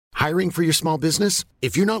Hiring for your small business?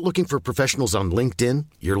 If you're not looking for professionals on LinkedIn,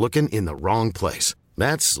 you're looking in the wrong place.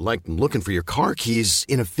 That's like looking for your car keys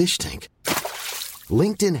in a fish tank.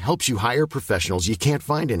 LinkedIn helps you hire professionals you can't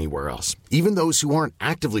find anywhere else, even those who aren't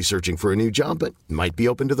actively searching for a new job but might be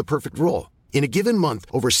open to the perfect role. In a given month,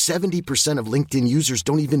 over 70% of LinkedIn users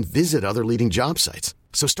don't even visit other leading job sites.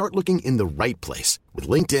 So start looking in the right place. With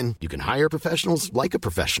LinkedIn, you can hire professionals like a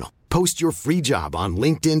professional. Post your free job on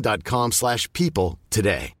linkedin.com/people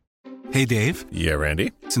today. Hey, Dave. Yeah,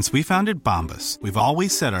 Randy. Since we founded Bombas, we've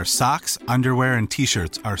always said our socks, underwear, and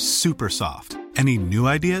T-shirts are super soft. Any new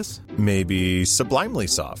ideas? Maybe sublimely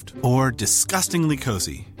soft. Or disgustingly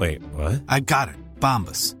cozy. Wait, what? I got it.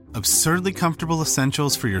 Bombas. Absurdly comfortable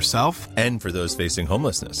essentials for yourself and for those facing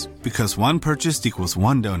homelessness. Because one purchased equals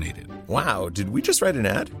one donated. Wow, did we just write an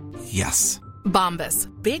ad? Yes. Bombas.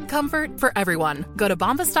 Big comfort for everyone. Go to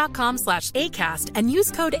bombas.com/ACAST and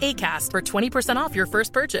use code ACAST for 20% off your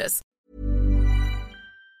first purchase.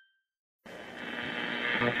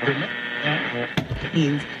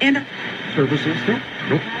 And services.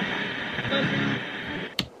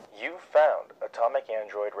 You found Atomic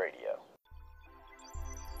Android Radio.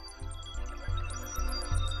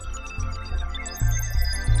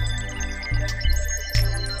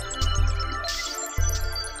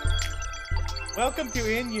 Welcome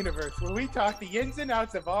to In Universe, where we talk the ins and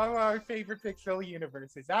outs of all our favorite Pixel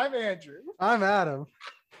universes. I'm Andrew. I'm Adam.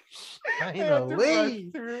 I know.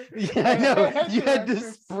 Yeah, I know. You had to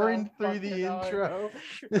sprint through the intro.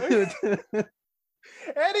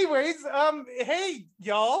 Anyways, hey,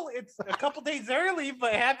 y'all, it's a couple days early,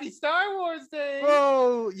 but happy Star Wars Day.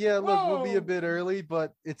 Oh, yeah, look, we'll be a bit early,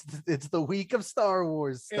 but it's the week of Star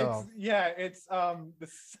Wars stuff. It's the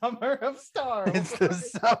summer of Star Wars. It's the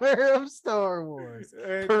summer of Star Wars.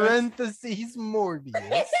 Parentheses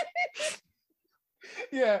Morbius.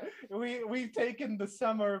 Yeah, we've taken the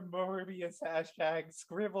summer Morbius hashtag,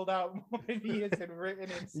 scribbled out Morbius and written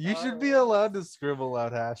in Star You should be Wars. allowed to scribble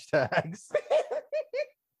out hashtags.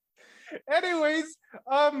 Anyways,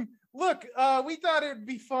 look, we thought it'd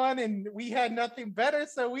be fun and we had nothing better,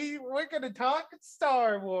 so we're gonna talk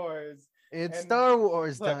Star Wars. It's And Star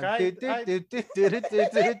Wars look, time.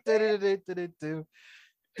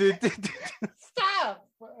 Stop!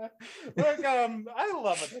 Look, I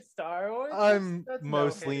love the Star Wars. I'm That's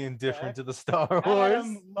mostly no hate, indifferent Jack. to the Star Wars.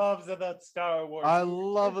 Adam loves the Star Wars. I We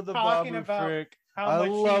love were the talking Babu about Frick. how I much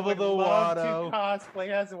he love would the love Watto. to cosplay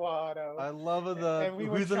as Watto. I love And we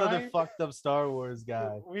were who's another trying- fucked up Star Wars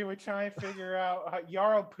guy. We were trying to figure out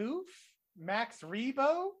Yarl Poof, Max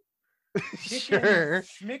Rebo, Sure.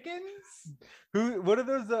 Schmickens. What are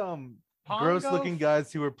those gross looking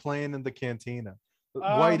guys who are playing in the cantina?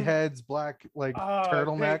 White heads, black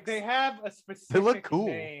turtlenecks. They have a specific They look cool.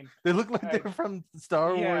 name. They look like they're from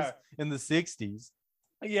Star Wars Yeah. in the 60s.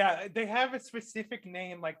 Yeah, they have a specific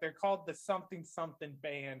name, like they're called the something something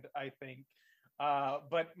band, I think.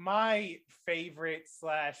 But my favorite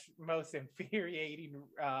 / most infuriating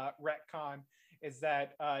retcon is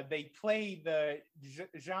that they play the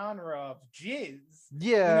genre of jizz.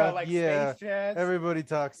 Yeah, like yeah. space jazz. Everybody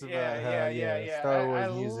talks about Star Wars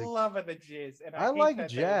I music. love the jizz, and I hate like that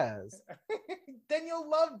jazz. then you'll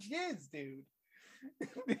love jizz, dude.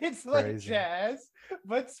 It's like Crazy. jazz,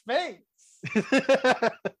 but space.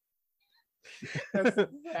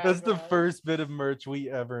 That's the first bit of merch we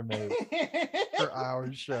ever made for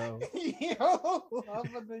our show. Yo, love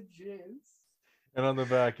the jizz. And on the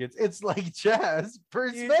back, it's like jazz for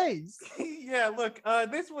space. Yeah, look,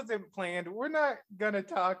 this wasn't planned. We're not gonna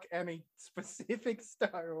talk any specific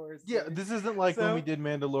Star Wars. Yeah, things. this isn't like when So- we did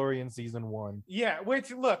Mandalorian season 1. Yeah,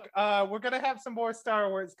 which look, we're gonna have some more Star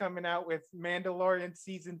Wars coming out with Mandalorian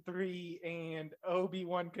season 3 and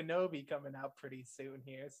Obi-Wan Kenobi coming out pretty soon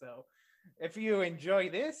here. So if you enjoy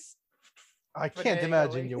this, I can't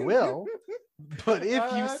imagine you will, but if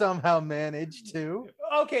you somehow manage to.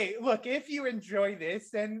 Okay, look, if you enjoy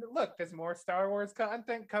this, then look, there's more Star Wars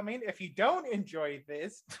content coming. If you don't enjoy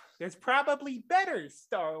this, there's probably better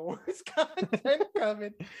Star Wars content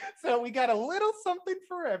coming. So we got a little something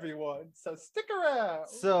for everyone. So stick around.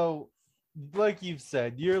 So, like you've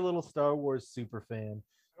said, you're a little Star Wars super fan.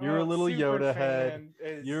 You're a little Super Yoda fan head.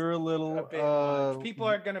 is You're a a little bit much. People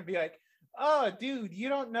are gonna be like, "Oh, dude, you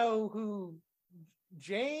don't know who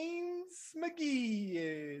James McGee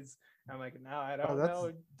is." I'm like, "No, I don't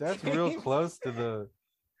know." That's real James." close to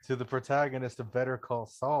the protagonist of Better Call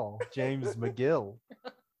Saul, James McGill.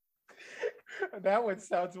 That one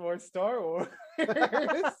sounds more Star Wars.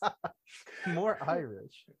 More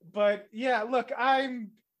Irish. But yeah, look,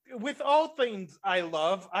 I'm with all things I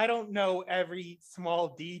love, I don't know every small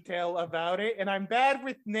detail about it, and I'm bad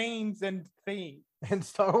with names and things. And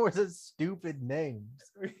Star Wars has stupid names.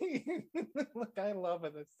 Look, I love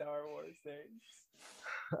the Star Wars names.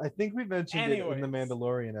 I think we mentioned it in the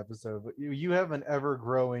Mandalorian episode, but you have an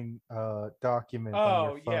ever-growing document on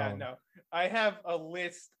your phone. Yeah, no. I have a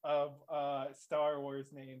list of Star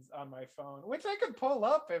Wars names on my phone, which I could pull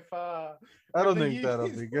up if I don't think that'll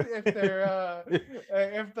be good. if they're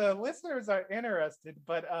if the listeners are interested.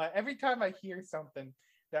 But every time I hear something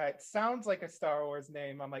that sounds like a Star Wars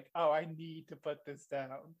name, I'm like, oh, I need to put this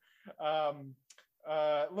down.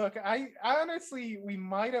 Look, I honestly, we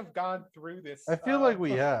might have gone through this. I feel like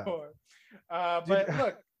we have. But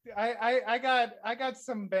look, I got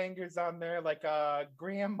some bangers on there, like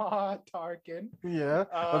Grandma Tarkin. Yeah,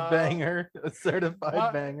 a banger, a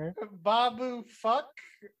certified banger. Babu Fuck.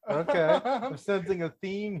 Okay, I'm sensing a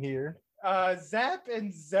theme here. Zap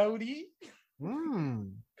and Zodi.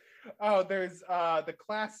 Oh, there's the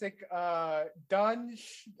classic Dun,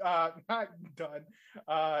 not Dun,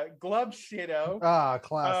 Glove Shido. Ah,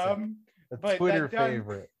 classic. A Twitter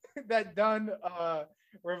favorite. That Dun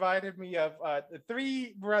reminded me of the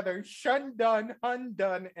three brothers, Shun Dun, Hun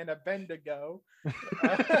Dun, and Abendigo.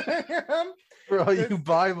 For all you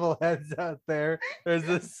Bible heads out there, there's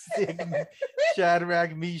a sick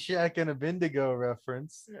Shadrach, Meshach, and Abednego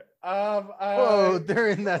reference. Whoa, they're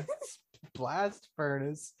in that blast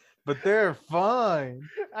furnace, but they're fine.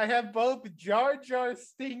 I have both Jar Jar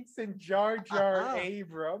Stinks and Jar Jar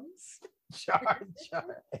Abrams. Jar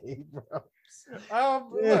Jar Abrams.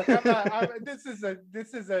 Look, this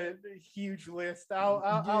is a huge list.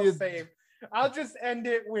 I'll save. I'll just end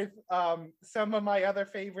it with some of my other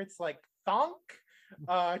favorites like Thonk,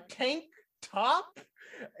 Tank Top,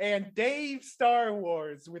 and Dave Star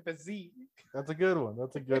Wars with a Z. That's a good one.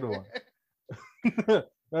 That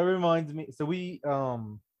reminds me. So we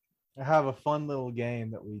have a fun little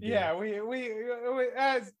game that we do. Yeah, we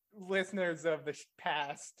as listeners of the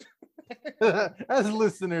past. As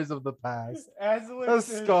listeners of the past, as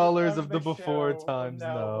scholars of the before times,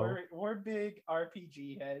 no, we're big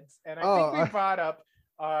RPG heads, and I think we brought up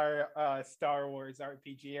our Star Wars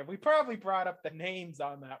RPG, and we probably brought up the names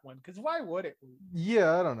on that one because why would it?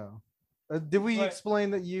 Yeah, I don't know. Did we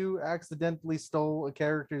explain that you accidentally stole a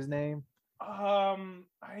character's name? I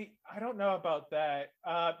don't know about that.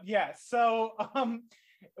 Yeah. So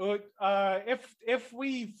if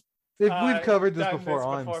we've covered this before,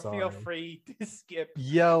 I'm sorry. Feel free to skip.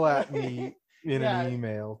 Yell at me in an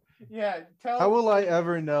email. Yeah. How will I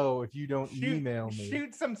ever know if you don't email me?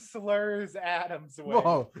 Shoot some slurs Adam's way.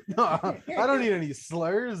 Whoa, no, I don't need any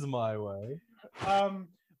slurs my way.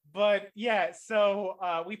 But yeah,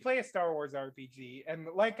 so we play a Star Wars RPG, and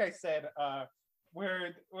like I said,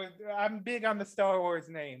 I'm big on the Star Wars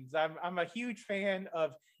names. I'm a huge fan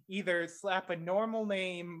of either slap a normal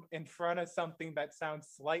name in front of something that sounds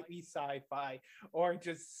slightly sci-fi, or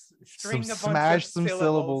just smash some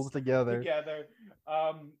syllables together.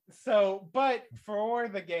 But for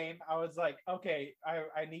the game, I was like, okay,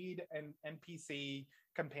 I need an NPC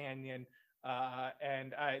companion.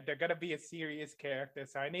 And they're gonna be a serious character,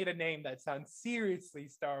 so I need a name that sounds seriously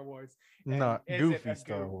Star Wars, not goofy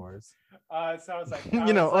Star Wars. So I was like,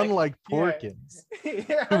 unlike Porkins,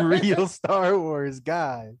 real Star Wars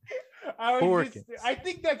guy. I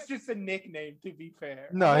think that's just a nickname, to be fair.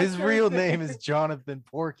 No, his real name is Jonathan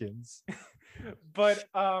Porkins. But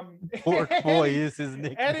Pork Boy is his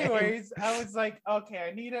nickname. Anyways, I was like, okay,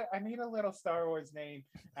 I need a little Star Wars name.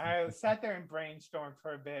 And I sat there and brainstormed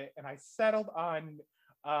for a bit, and I settled on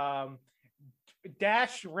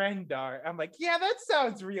Dash Rendar. I'm like, yeah, that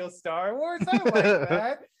sounds real Star Wars. I like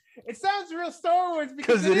that. It sounds real Star Wars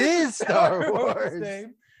because it is Star Wars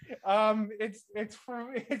name.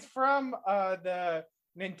 It's from the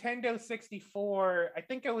Nintendo 64. I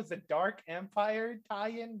think it was a Dark Empire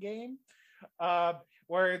tie-in game.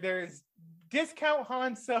 Where there's discount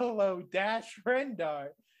Han Solo Dash Rendar.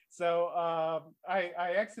 So I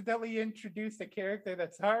accidentally introduced a character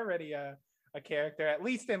that's already a character, at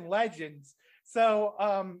least in Legends. So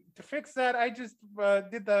to fix that, I just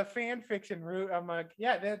did the fan fiction route. I'm like,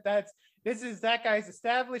 yeah, this is that guy's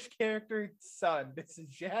established character son. This is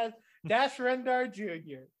Dash Rendar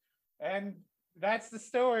Jr. And that's the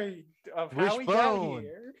story of how we got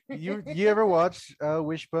here. You ever watch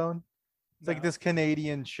Wishbone? It's like this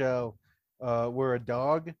Canadian show where a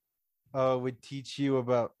dog would teach you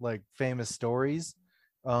about like famous stories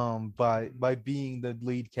by being the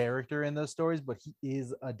lead character in those stories, but he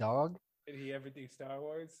is a dog. Did he ever do Star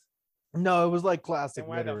Wars? No, it was like classic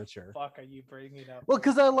literature. Why the fuck are you bringing up? Well,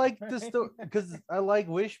 because I like this because I like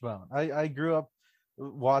Wishbone. I grew up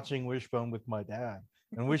watching Wishbone with my dad,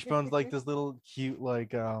 and Wishbone's like this little cute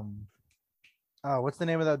like Oh, what's the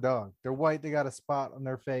name of that dog? They're white. They got a spot on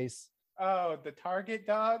their face. Oh, the Target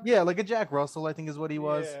dog. Yeah, like a Jack Russell, I think is what he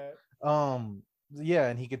was. Yeah. Yeah,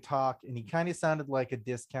 and he could talk, and he kind of sounded like a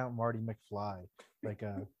discount Marty McFly,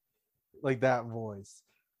 like that voice.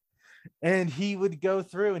 And he would go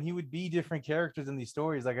through, and he would be different characters in these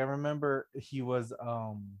stories. Like I remember he was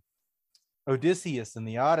Odysseus in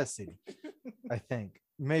the Odyssey, I think.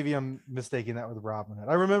 Maybe I'm mistaking that with Robin Hood.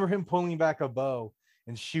 I remember him pulling back a bow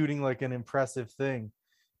and shooting like an impressive thing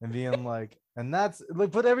and being like, and that's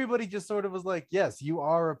like, but everybody just sort of was like, yes, you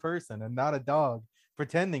are a person and not a dog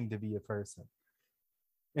pretending to be a person.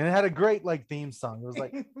 And it had a great like theme song. It was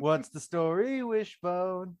like, what's the story,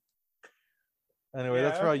 Wishbone? Anyway, Yeah,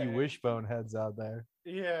 that's for all you okay. Wishbone heads out there.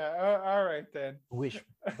 Yeah. All right then.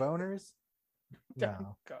 Wishboners?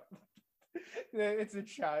 No. It's a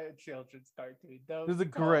children's cartoon. It was a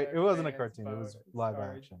great, it wasn't a cartoon, it was live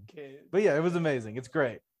action. But yeah, it was amazing. It's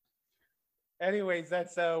great. Anyways,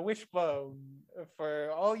 that's Wishbone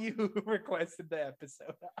for all you who requested the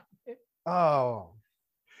episode. Oh,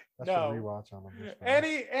 that's a No. rewatch on Wishbone.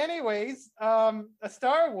 Anyways, a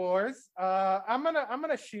Star Wars. I'm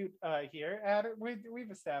gonna shoot here at it.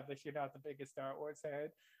 We've established you're not the biggest Star Wars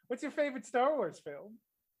head. What's your favorite Star Wars film?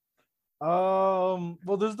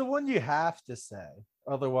 Well, there's the one you have to say,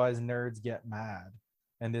 otherwise nerds get mad,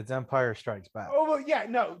 and it's Empire Strikes Back. Oh well, yeah,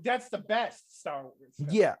 no, that's the best Star Wars film.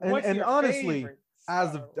 Yeah, What's and your honestly, favorite as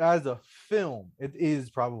Star Wars? as a film, it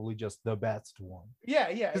is probably just the best one. Yeah,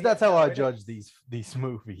 Because that's how no, I it judge is. these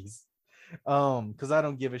movies. Because I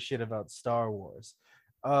don't give a shit about Star Wars.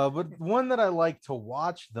 But one that I like to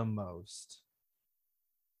watch the most,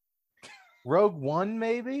 Rogue One,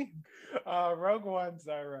 maybe. Rogue One's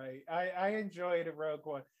all right. I enjoyed Rogue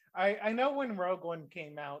One. I know when Rogue One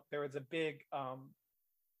came out, there was a big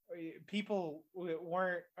people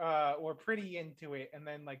were pretty into it, and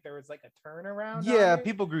then like there was like a turnaround. Yeah, on it.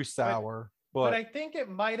 people grew sour, But but I think it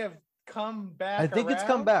might have come back. I think it's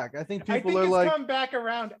come around. back. I think I people think are it's like, come back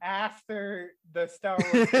around after the Star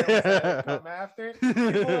Wars films that have come after. People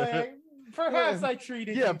are like, perhaps I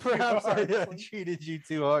treated yeah, you perhaps too I harshly. treated you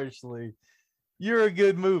too harshly. You're a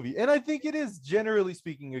good movie, and I think it is generally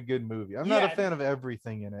speaking a good movie. I'm not a Yeah. fan of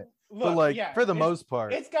everything in it, but Look, like yeah, for the it's- most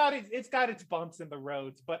part, it's got its bumps in the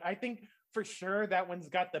roads, but I think for sure that one's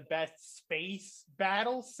got the best space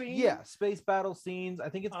battle scene. yeah, space battle scenes. I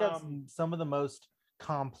think it's got Um, some of the most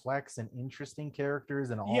complex and interesting characters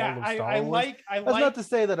in all yeah, of I Star Wars. like That's not to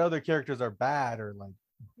say that other characters are bad or like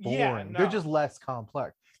boring. Yeah, They're no. just less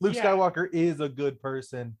complex. Luke Yeah. Skywalker is a good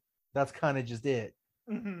person. That's kind of just it.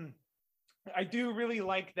 Mhm. I do really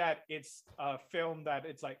like that it's a film that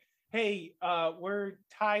it's like, hey, we're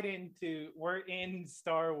in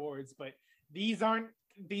Star Wars, but these are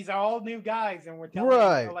all new guys, and we're telling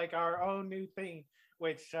Right. like our own new thing,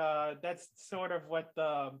 which that's sort of what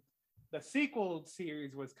the sequel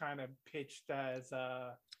series was kind of pitched as.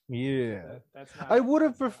 Yeah. That's not, I would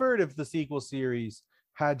have that's not- preferred if the sequel series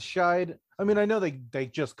had shied. I mean, I know they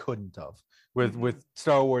just couldn't have with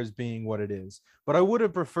Star Wars being what it is, but I would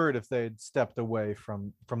have preferred if they had stepped away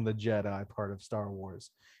from the Jedi part of Star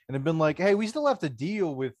Wars and have been like, hey, we still have to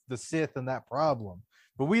deal with the Sith and that problem,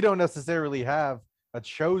 but we don't necessarily have a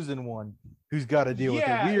chosen one who's got to deal with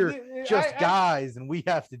it. We're just guys, and we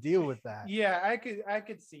have to deal with that. Yeah, I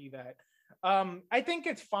could see that. I think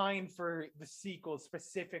it's fine for the sequels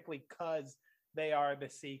specifically because they are the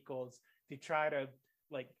sequels to try to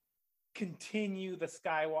like continue the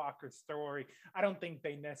Skywalker story. I don't think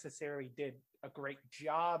they necessarily did a great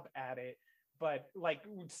job at it, but like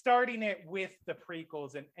starting it with the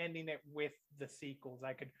prequels and ending it with the sequels,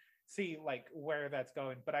 I could see like where that's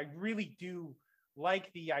going. But I really do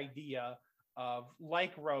like the idea of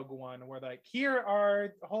like Rogue One, where like here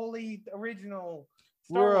are wholly original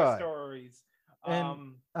Star Wars Right. stories.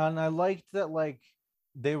 And I liked that like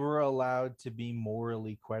they were allowed to be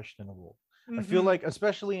morally questionable. I feel mhm. like,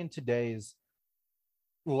 especially in today's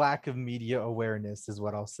lack of media awareness, is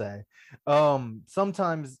what I'll say.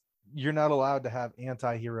 Sometimes you're not allowed to have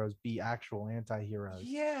anti-heroes be actual anti-heroes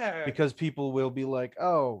Yeah, because people will be like,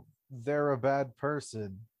 oh, they're a bad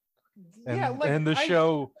person. And, yeah, like and the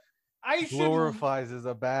show I should glorifies as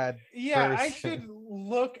a bad Yeah, I person. should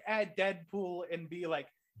look at Deadpool and be like,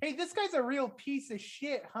 hey, this guy's a real piece of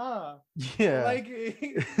shit, huh? Yeah. Like,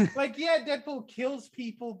 like, yeah, Deadpool kills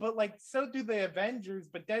people, but like, so do the Avengers.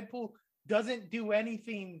 But Deadpool doesn't do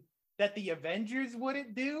anything that the Avengers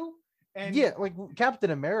wouldn't do. And Yeah, like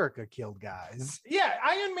Captain America killed guys. yeah,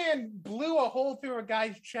 Iron Man blew a hole through a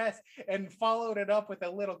guy's chest and followed it up with a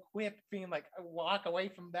little quip, being like, "Walk away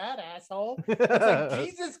from that asshole." It's like,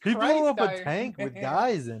 Jesus He Christ, blew up a Iron tank with Man.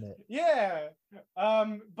 guys in it. Yeah.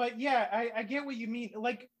 But yeah, I get what you mean.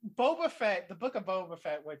 Like Boba Fett, the book of Boba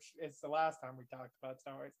Fett, which is the last time we talked about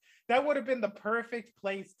Star Wars, that would have been the perfect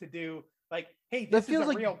place to do like, hey, That this is feels a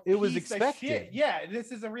like real it was piece of expected. shit. Yeah,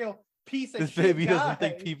 this is a real piece of This shit baby guy. doesn't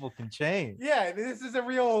think people can change. Yeah, this is a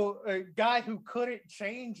real guy who couldn't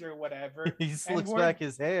change or whatever. He And slicks we're- back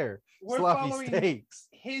his hair. we're Sloppy following steaks.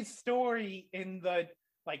 his story in the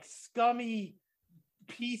like scummy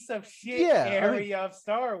piece of shit Yeah, I mean, area of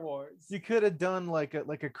Star Wars. You could have done like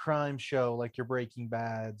a crime show, like your Breaking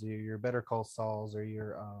Bads or your Better Call Sauls or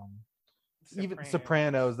your even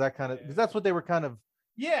Sopranos, that kind of, because that's what they were kind of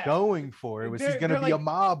yeah going for. It was he's They're- gonna they're be a like-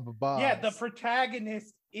 mob boss. Yeah, the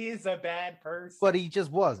protagonist is a bad person. but he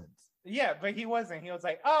just wasn't. Yeah, but he wasn't. He was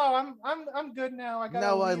like, "Oh, I'm good now. I got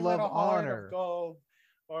Now a I wee love little heart honor." of gold,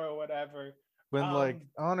 or whatever." When like Um,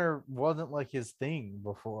 honor wasn't like his thing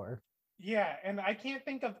before. Yeah, and I can't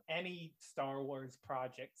think of any Star Wars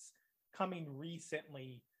projects coming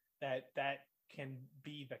recently that can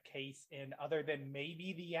be the case in, other than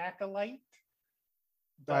maybe the Acolyte.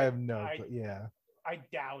 But I have no clue. Yeah, I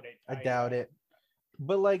doubt it. I doubt it.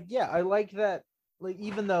 But like, yeah, I like that. Like,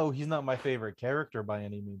 even though he's not my favorite character by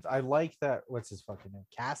any means, I like that. What's his fucking name?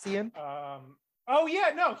 Cassian. Oh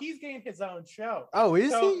yeah, no, he's getting his own show. Oh,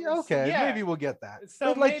 is So- he? Okay, yeah. maybe we'll get that. So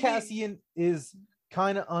But like maybe- Cassian is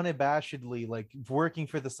kind of unabashedly like working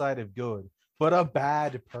for the side of good, but a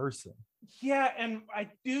bad person. Yeah, and I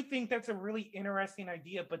do think that's a really interesting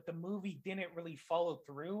idea, but the movie didn't really follow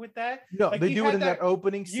through with that. No, Like, they you do it had in that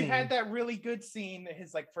opening You scene. had that really good scene,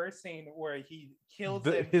 his like first scene where he kills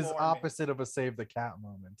the his informant. opposite of a save the cat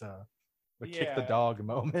moment, the kick the Yeah. dog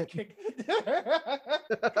moment. Kick-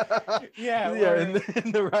 yeah, Yeah, where-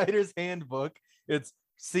 in the writer's handbook, it's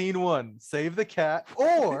scene one: save the cat,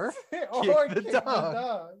 or or the kick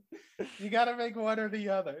dog. You got to make one or the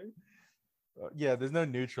other. yeah, there's no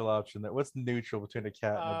neutral option. That what's neutral between a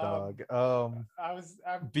cat and a dog?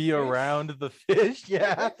 I'm Be fish. around the fish.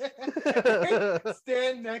 Yeah.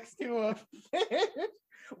 Stand next to a fish.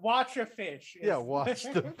 Watch a fish. Yeah, is- watch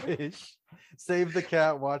the fish. Save the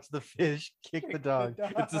cat, watch the fish, kick the Kick the dog.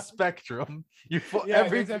 It's a dog. spectrum. Yeah,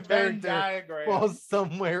 every there's a Venn character diagram. falls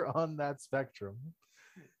somewhere on that spectrum.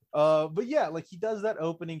 But yeah, like he does that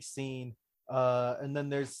opening scene, and then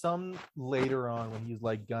there's some later on when he's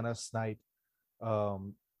like gonna snipe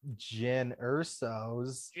Jen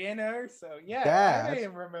Urso's Jen Erso. Yeah, Dad. I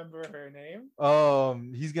didn't remember her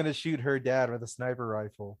name. he's gonna shoot her dad with a sniper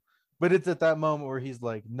rifle. But it's at that moment where he's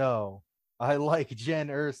like, no, I like Jen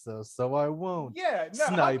Urso, so I won't. Yeah, no,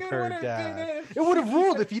 how Snipe good her would it dad. been if It would have she-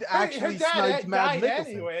 ruled if he'd her actually dad sniped had Matt died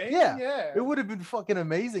Nicholson. anyway. Yeah. yeah. It would have been fucking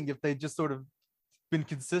amazing if they just sort of been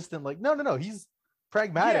consistent. Like, no, he's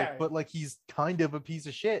pragmatic, Yeah. but like he's kind of a piece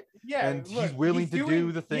of shit. Yeah, and he's look, willing to do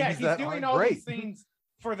doing- the things yeah, he's that doing aren't all great. these things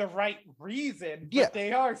for the right reason. But Yeah.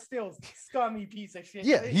 they are still scummy piece of shit.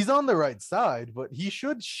 Yeah, things. he's on the right side, but he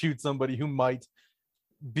should shoot somebody who might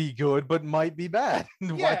be good but might be bad.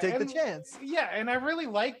 Why Yeah, take the and- chance? Yeah, and I really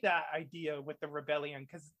like that idea with the rebellion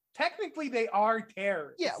because technically they are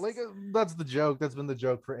terrorists. Yeah, like that's the joke. That's been the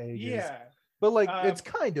joke for ages. yeah, But like Um, it's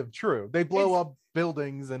kind of true. They blow it's- up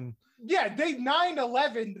buildings and yeah. They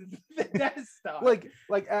 9/11 the Death Star.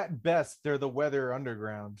 like at best they're the weather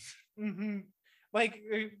underground. Mhm. Like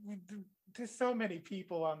there's so many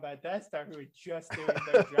people on that Death Star who are just doing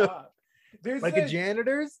their job. There's Like a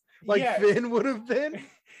janitors, like yeah. Finn would have been.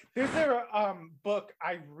 There's a book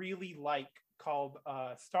I really like called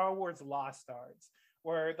Star Wars Lost Stars,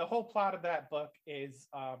 where the whole plot of that book is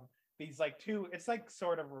these like two. It's like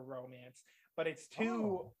sort of a romance, but it's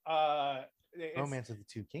two. It's, Romance of the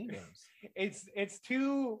Two Kingdoms. It's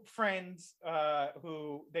two friends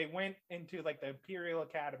who they went into like the Imperial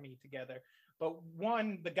Academy together. But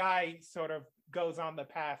one, the guy sort of goes on the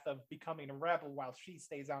path of becoming a rebel while she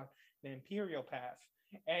stays on the Imperial path.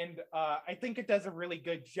 And I think it does a really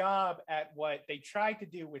good job at what they tried to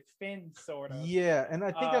do with Finn, sort of. Yeah, and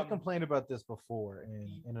I think I've Um, complained about this before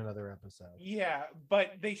in another episode. Yeah,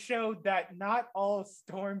 but they showed that not all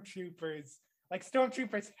stormtroopers, like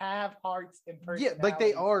stormtroopers, have hearts and Yeah, personalities. like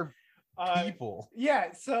they are Uh, people.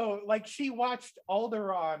 Yeah, so like she watched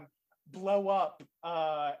Alderaan blow up,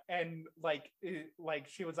 and like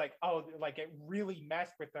she was like, oh, like it really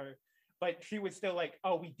messed with her. but she was still like,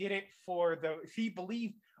 oh, we did it for she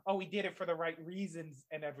believed, oh, we did it for the right reasons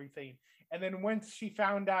and everything. And then once she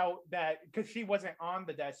found out that, because she wasn't on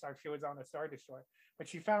the Death Star, she was on a Star Destroyer, but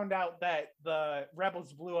she found out that the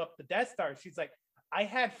rebels blew up the Death Star. She's like, I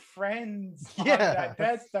had friends on that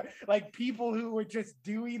Death Star, like people who were just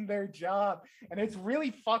doing their job, and it's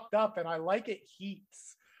really fucked up, and I like it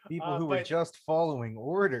heaps. People who were just following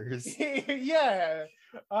orders. Yeah.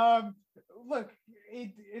 Look,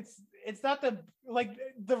 it's not the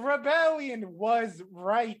rebellion was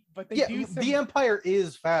right, but they do the Empire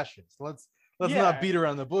is fascist. Let's not beat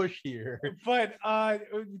around the bush here. But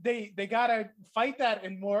they gotta fight that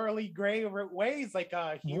in morally gray ways, like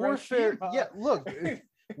warfare. Yeah, look,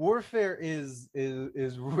 warfare is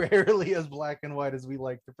rarely as black and white as we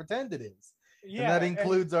like to pretend it is. Yeah, and that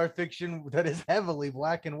includes our fiction that is heavily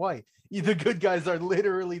black and white. The good guys are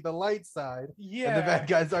literally the light side, and the bad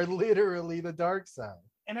guys are literally the dark side.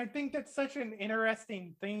 And I think that's such an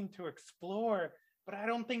interesting thing to explore, but I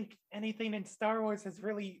don't think anything in Star Wars has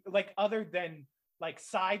really, like, other than like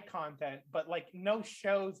side content, but like no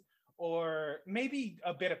shows, or maybe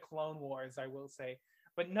a bit of Clone Wars, I will say,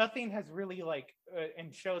 but nothing has really like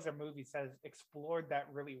in shows or movies has explored that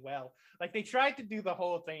really well. Like they tried to do the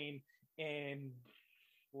whole thing in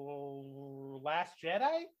Last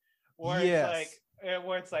Jedi, where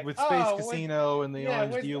it's like with Space Casino and the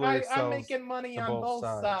orange dealer. I'm making money on both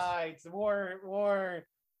sides. War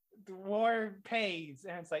pays,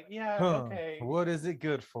 and it's like, okay. What is it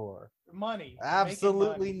good for? Money.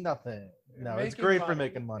 Absolutely nothing. No, it's great for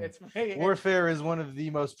making money. Warfare is one of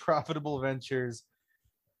the most profitable ventures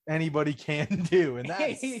anybody can do, and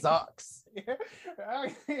that sucks.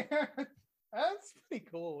 That's pretty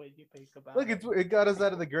cool when you think about it. Look, it got us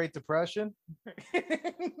out of the Great Depression.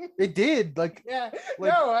 It did. It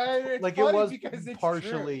was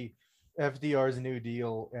partially true. FDR's New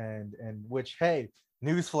Deal, and which, hey,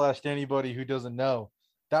 newsflash to anybody who doesn't know,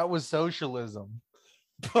 that was socialism.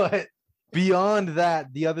 But beyond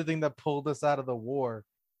that, the other thing that pulled us out of the war,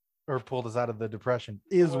 or pulled us out of the Depression,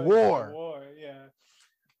 is war. War,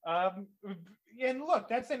 yeah. And look,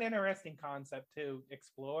 that's an interesting concept to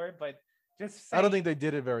explore, but just I don't think they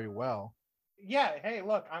did it very well. Yeah, hey,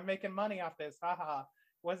 look, I'm making money off this. Haha.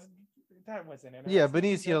 Wasn't interesting. Yeah,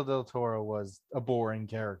 Benicio del Toro was a boring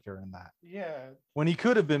character in that. Yeah. When he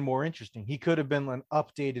could have been more interesting. He could have been an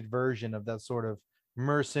updated version of that sort of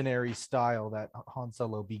mercenary style that Han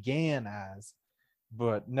Solo began as,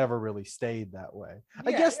 but never really stayed that way. Yeah,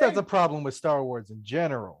 I guess that's a problem with Star Wars in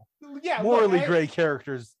general. Yeah, morally gray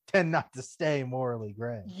characters tend not to stay morally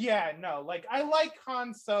gray. Yeah, no, like I like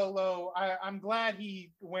Han Solo. I'm glad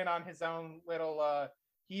he went on his own little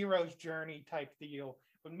hero's journey type deal.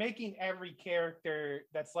 But making every character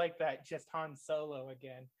that's like that just Han Solo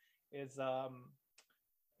again is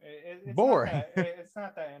it's boring. It's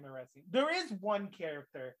not that interesting. There is one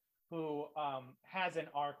character who has an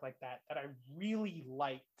arc like that I really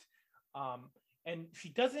liked, and she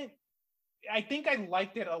doesn't. I think I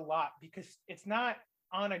liked it a lot because it's not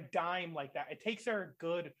on a dime like that. It takes her a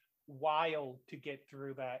good while to get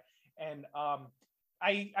through that, and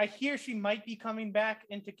I hear she might be coming back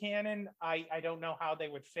into canon. I don't know how they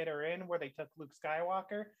would fit her in where they took Luke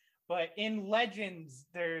Skywalker, but in Legends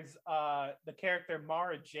there's the character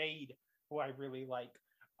Mara Jade, who I really like,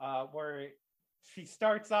 where she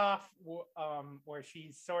starts off where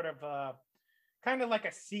she's sort of kind of like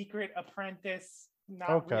a secret apprentice,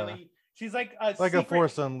 not really. She's like a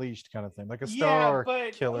Force Unleashed kind of thing, like a Star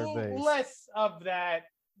Killer base. Less of that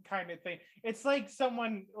kind of thing. It's like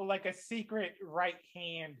someone like a secret right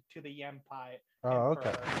hand to the Empire. Oh,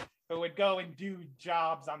 okay. Who would go and do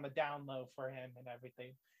jobs on the down low for him and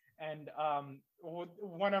everything. And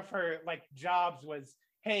one of her like jobs was,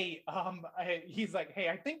 hey, he's like, hey,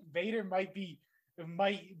 I think Vader might be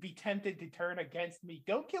tempted to turn against me.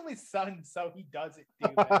 Go kill his son so he doesn't do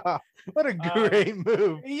that. What a great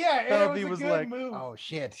move. Yeah, it was a good move. Oh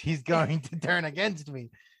shit, he's going to turn against me.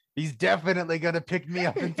 He's definitely gonna pick me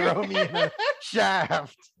up and throw me in a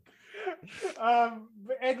shaft.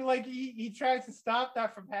 And like he tries to stop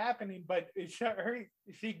that from happening, but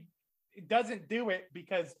she doesn't do it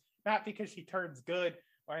not because she turns good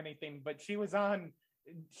or anything, but she was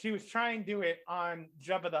trying to do it on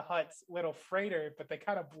Jabba the Hutt's little freighter, but they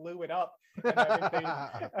kind of blew it up and everything.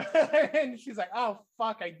 And she's like, oh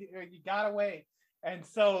fuck, you got away. And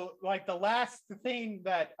so like the last thing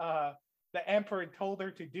that the Emperor told her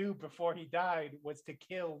to do before he died was to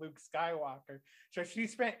kill Luke Skywalker. So she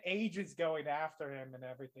spent ages going after him and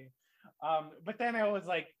everything. But then it was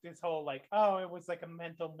like this whole like, oh, it was like a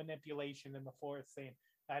mental manipulation in the Force thing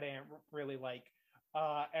I didn't really like.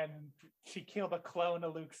 and she killed a clone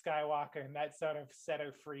of Luke Skywalker, and that sort of set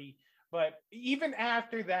her free. But even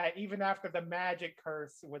after that, even after the magic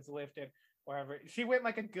curse was lifted, wherever, she went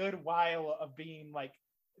like a good while of being like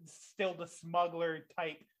still the smuggler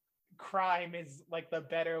type. Crime is like the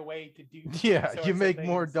better way to do. Yeah, you make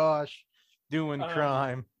more dosh doing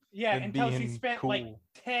crime. Yeah, than until she being spent cool. like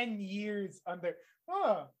 10 years under.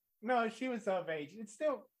 Oh no, she was of age. It's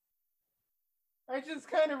still. I just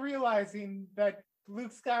kind of realizing that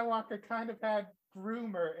Luke Skywalker kind of had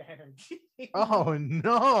groomer energy. Oh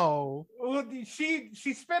no! Well, she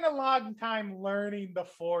spent a long time learning the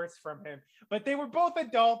Force from him, but they were both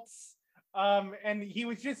adults, and he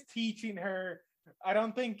was just teaching her. I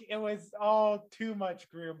don't think it was all too much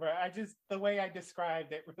groomer. The way I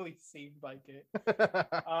described it really seemed like it.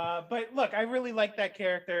 But look, I really like that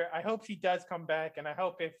character. I hope she does come back, and I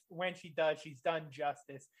hope when she does, she's done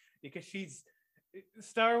justice, because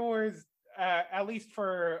Star Wars, at least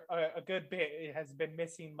for a good bit, it has been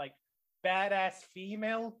missing like badass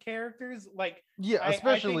female characters. Like, yeah,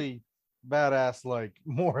 especially I think, badass, like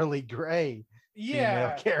morally gray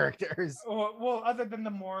female characters. Well, other than the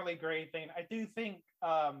morally gray thing, I do think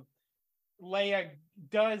Leia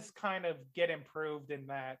does kind of get improved in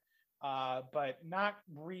that, but not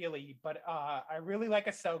really. But I really like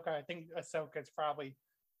Ahsoka. I think Ahsoka's probably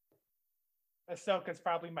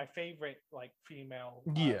my favorite like female.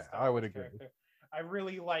 Yeah, Star I would Wars agree. character. I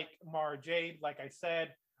really like Mara Jade, like I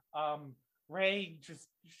said. Rey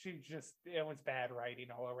it was bad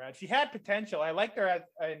writing all around. She had potential. I liked her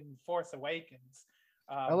in Force Awakens.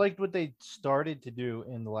 I liked what they started to do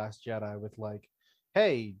in The Last Jedi with like,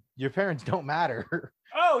 hey, your parents don't matter.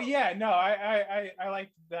 Oh yeah, no, I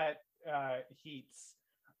liked that Heats,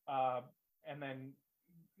 and then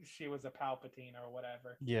she was a Palpatine or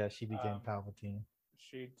whatever. Yeah, she became Palpatine.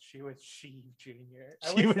 She was Sheev Jr.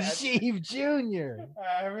 She was Sheev Jr.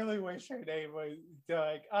 I really wish her name was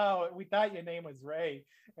like, oh, we thought your name was Rey,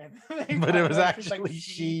 and but it was like actually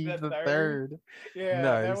Sheev the third. Yeah,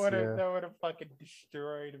 nice, that would have fucking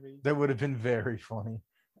destroyed me. That would have been very funny.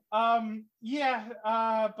 But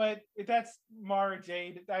that's Mara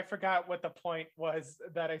Jade. I forgot what the point was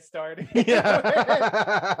that I started. Yeah.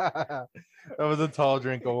 That was a tall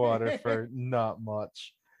drink of water for not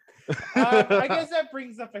much. I guess that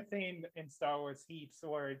brings up a theme in Star Wars heaps,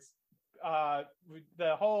 where it's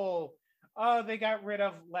the whole they got rid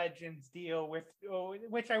of Legends deal with,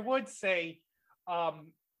 which I would say I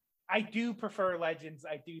do prefer Legends.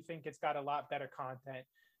 I do think it's got a lot better content.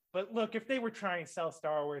 But look, if they were trying to sell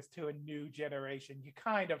Star Wars to a new generation, you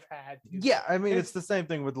kind of had to. Yeah, I mean, it's the same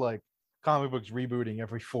thing with like comic books rebooting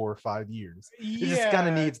every 4 or 5 years. It Yeah. just kind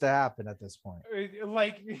of needs to happen at this point.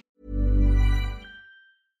 Like,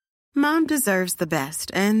 Mom deserves the best,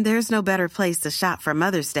 and there's no better place to shop for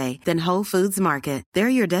Mother's Day than Whole Foods Market. They're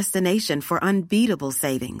your destination for unbeatable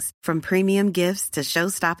savings, from premium gifts to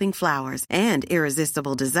show-stopping flowers and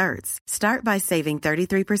irresistible desserts. Start by saving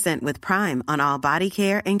 33% with Prime on all body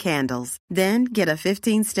care and candles. Then get a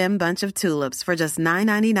 15-stem bunch of tulips for just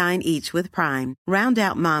 $9.99 each with Prime. Round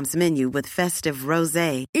out Mom's menu with festive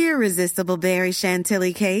rosé, irresistible berry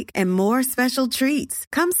chantilly cake, and more special treats.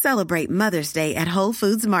 Come celebrate Mother's Day at Whole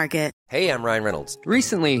Foods Market. Hey, I'm Ryan Reynolds.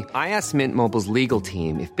 Recently, I asked Mint Mobile's legal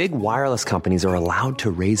team if big wireless companies are allowed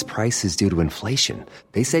to raise prices due to inflation.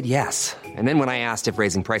 They said yes. And then when I asked if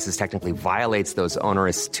raising prices technically violates those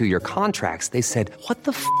onerous 2-year contracts, they said, "What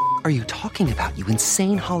the f*** are you talking about, you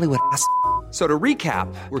insane Hollywood ass?" So to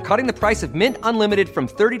recap, we're cutting the price of Mint Unlimited from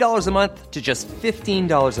 $30 a month to just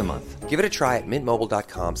 $15 a month. Give it a try at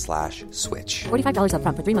mintmobile.com/switch. $45 up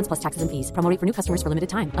front for 3 months plus taxes and fees. Promo rate for new customers for limited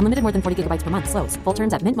time. Unlimited more than 40 gigabytes per month. Slows full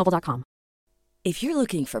terms at mintmobile.com. If you're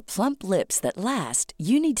looking for plump lips that last,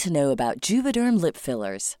 you need to know about Juvederm lip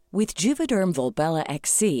fillers. With Juvederm Volbella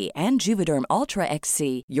XC and Juvederm Ultra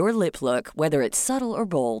XC, your lip look, whether it's subtle or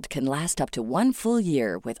bold, can last up to 1 full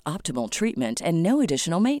year with optimal treatment and no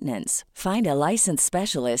additional maintenance. Find a licensed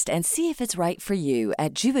specialist and see if it's right for you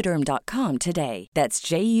at Juvederm.com today. That's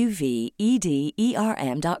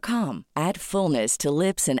JUVEDERM.com. Add fullness to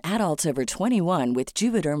lips in adults over 21 with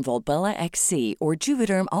Juvederm Volbella XC or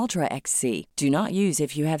Juvederm Ultra XC. Do not use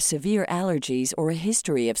if you have severe allergies or a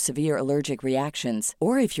history of severe allergic reactions,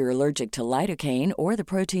 or if you're allergic to lidocaine or the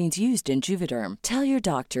proteins used in Juvederm. Tell your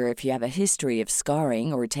doctor if you have a history of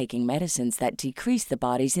scarring or taking medicines that decrease the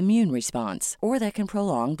body's immune response or that can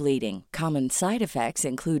prolong bleeding. Common side effects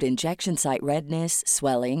include injection site redness,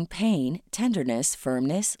 swelling, pain, tenderness,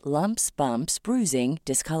 firmness, lumps, bumps, bruising,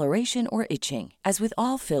 discoloration, or itching. As with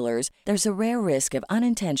all fillers, there's a rare risk of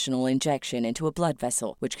unintentional injection into a blood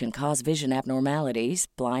vessel, which can cause vision abnormalities,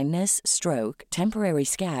 blindness, stroke, temporary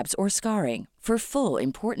scabs, or scarring. For full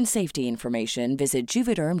important safety information, visit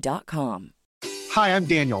Juvederm.com. Hi, I'm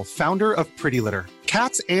Daniel, founder of Pretty Litter.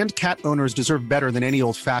 Cats and cat owners deserve better than any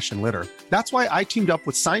old-fashioned litter. That's why I teamed up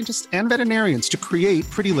with scientists and veterinarians to create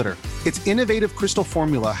Pretty Litter. Its innovative crystal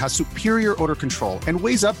formula has superior odor control and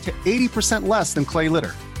weighs up to 80% less than clay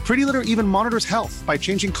litter. Pretty Litter even monitors health by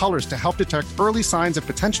changing colors to help detect early signs of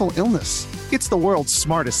potential illness. It's the world's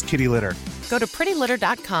smartest kitty litter. Go to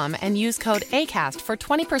prettylitter.com and use code ACAST for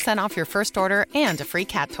 20% off your first order and a free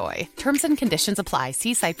cat toy. Terms and conditions apply.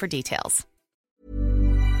 See site for details.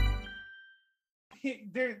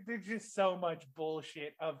 There's just so much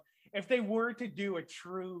bullshit of if they were to do a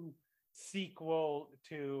true sequel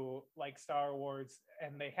to like Star Wars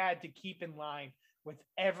and they had to keep in line with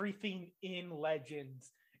everything in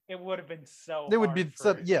Legends, it would have been so There would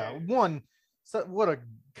hard be for what a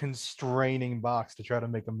constraining box to try to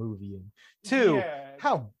make a movie in. Two,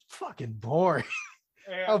 how fucking boring.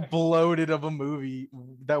 How bloated of a movie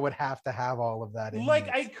that would have to have all of that in like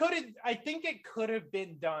it. I think it could have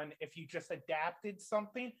been done if you just adapted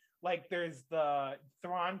something like there's the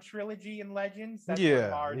Thrawn trilogy in Legends. That's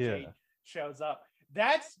where Mara Jade shows up.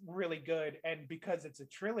 That's really good, and because it's a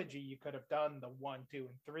trilogy, you could have done the 1, 2, and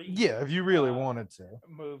 3. Yeah, if you really wanted to.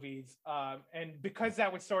 Movies, and because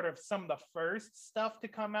that was sort of some of the first stuff to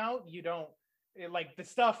come out, like the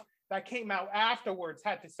stuff that came out afterwards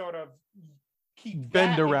had to sort of keep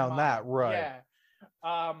bend around that, right?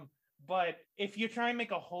 Yeah. But if you try and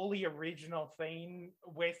make a wholly original thing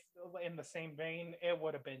in the same vein, it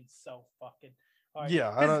would have been so fucking hard.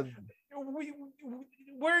 Yeah, I don't.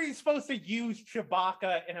 Where are you supposed to use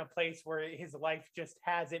Chewbacca in a place where his life just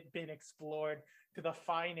hasn't been explored to the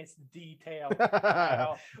finest detail?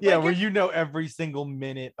 Yeah, where you know every single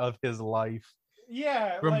minute of his life.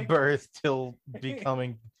 Yeah, from birth till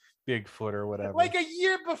becoming Bigfoot or whatever. Like a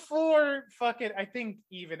year before, I think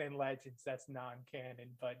even in Legends that's non-canon.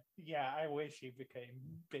 But yeah, I wish he became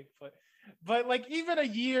Bigfoot. But like even a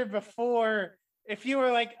year before. If you were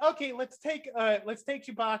like, okay, let's take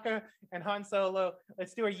Chewbacca and Han Solo.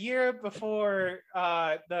 Let's do a year before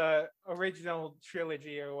the original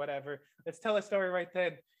trilogy or whatever. Let's tell a story right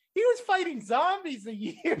then. He was fighting zombies a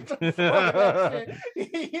year before that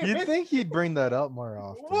shit. You'd think he'd bring that up more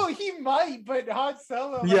often. Well, he might, but Han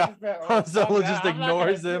Solo. Han Solo just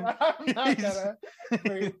ignores him. I'm not gonna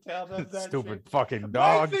tell them that stupid shit. fucking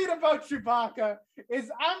dog. My thing about Chewbacca is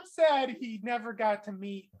I'm sad he never got to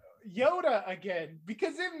meet Yoda again,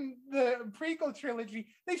 because in the prequel trilogy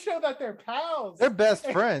they show that they're pals. They're best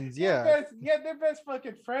friends. They're best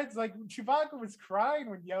fucking friends. Like Chewbacca was crying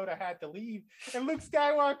when Yoda had to leave, and Luke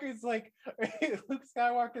Skywalker's like,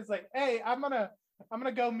 hey, I'm gonna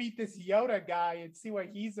go meet this Yoda guy and see what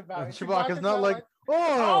he's about. And Chewbacca's not like,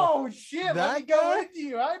 oh shit, that let me go with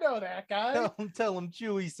you. I know that guy. Tell him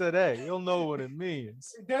Chewie said, hey, he'll know what it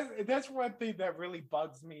means. That's one thing that really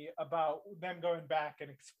bugs me about them going back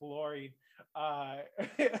and exploring a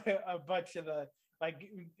bunch of the like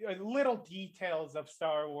little details of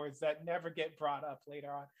Star Wars that never get brought up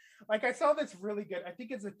later on. Like I saw this really good, I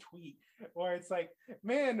think it's a tweet where it's like,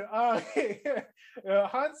 man,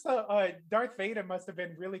 Darth Vader must have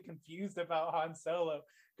been really confused about Han Solo,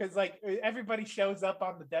 because like everybody shows up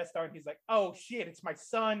on the Death Star and he's like, oh shit, it's my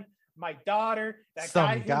son, my daughter, that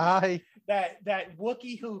that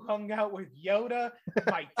Wookiee who hung out with Yoda,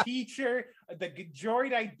 my teacher, the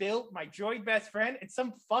droid I built, my droid best friend, and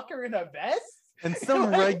some fucker in a vest. And some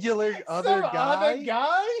regular other guy.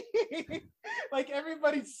 Like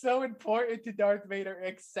everybody's so important to Darth Vader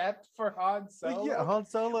except for Han Solo. Yeah, Han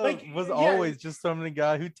Solo was always just some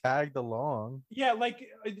guy who tagged along. Yeah, like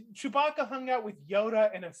Chewbacca hung out with Yoda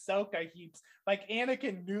and Ahsoka heaps. Like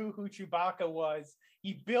Anakin knew who Chewbacca was.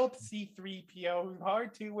 He built C-3PO.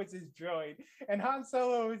 R2 was his droid, and Han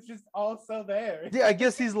Solo was just also there. Yeah, I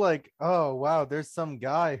guess he's like, oh wow, there's some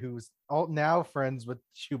guy who's now friends with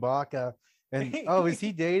Chewbacca. And is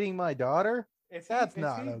he dating my daughter? That's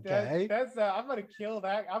not okay. I'm gonna kill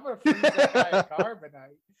that. I'm gonna freeze that guy in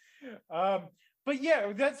carbonite. But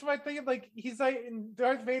yeah, that's my thing. Like he's like,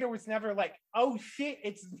 Darth Vader was never like, oh shit,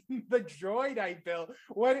 it's the droid I built.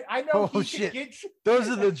 What I know. Oh shit! Those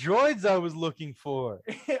are the droids I was looking for.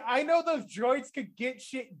 I know those droids could get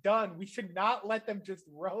shit done. We should not let them just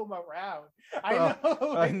roam around.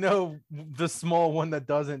 I know the small one that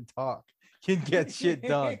doesn't talk can get shit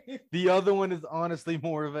done. The other one is honestly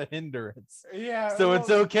more of a hindrance. Yeah. So it's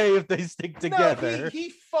okay if they stick together. No,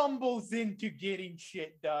 he fumbles into getting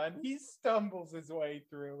shit done. He stumbles his way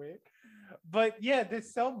through it. But yeah,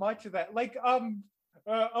 there's so much of that. Like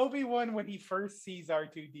Obi-Wan, when he first sees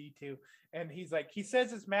R2-D2, and he's like, he says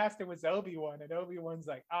his master was Obi-Wan, and Obi-Wan's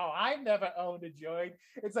like, oh, I've never owned a droid.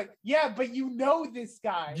 It's like, yeah, but you know this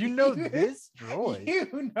guy. You know this droid.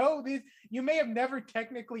 You know this. You may have never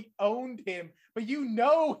technically owned him, but you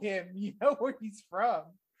know him. You know where he's from.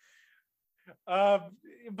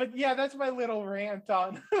 But yeah, that's my little rant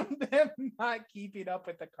on them not keeping up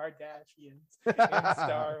with the Kardashians in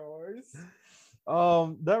Star Wars.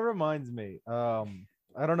 That reminds me.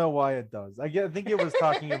 I don't know why it does. I think it was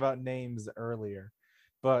talking about names earlier,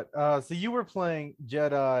 but so you were playing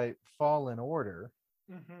Jedi Fallen Order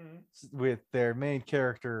with their main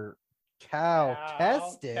character Cal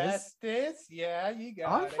Kestis. Yeah, you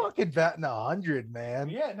got I'm it. fucking batting 100, man.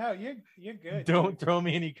 Yeah, no, you're good. Don't throw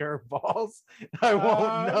me any curveballs. I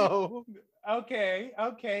won't know. Okay.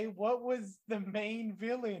 What was the main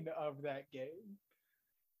villain of that game?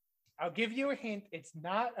 I'll give you a hint. It's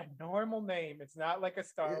not a normal name. It's not like a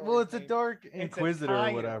Star Wars. Well, it's name. a Dark Inquisitor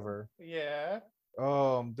or whatever. Yeah.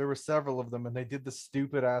 There were several of them, and they did the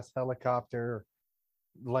stupid ass helicopter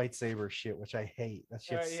lightsaber shit, which I hate. That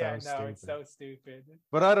shit's stupid. It's so stupid.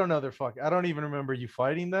 But I don't know their fuck. I don't even remember you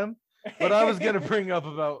fighting them. But I was gonna bring up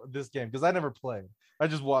about this game because I never played. I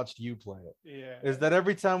just watched you play it. Yeah. Is that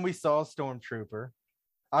every time we saw a stormtrooper,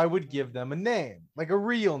 I would give them a name, like a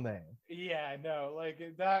real name. Yeah, no, like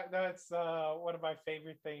that's one of my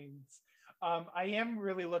favorite things. I am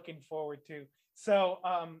really looking forward to. So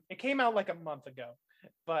it came out like a month ago,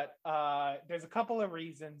 but there's a couple of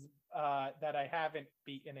reasons that I haven't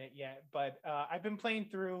beaten it yet. But I've been playing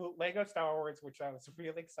through Lego Star Wars, which I was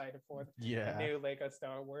really excited for. Yeah. The new Lego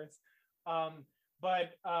Star Wars.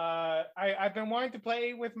 But I've been wanting to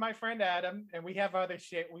play with my friend Adam, and we have other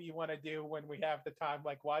shit we want to do when we have the time,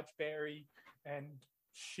 like watch Barry and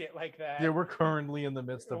shit like that. Yeah, we're currently in the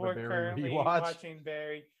midst of a Barry rewatch. Watching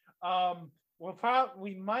Barry.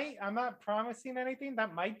 We might. I'm not promising anything.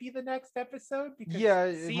 That might be the next episode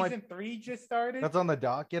because season 3 just started. That's on the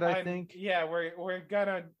docket, I think. Yeah, we're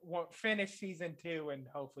gonna finish season 2 and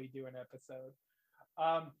hopefully do an episode.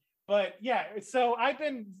 But yeah, so I've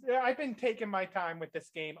been taking my time with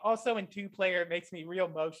this game. Also, in 2-player, it makes me real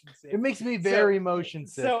motion sick. It makes me very motion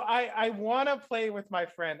sick. So I want to play with my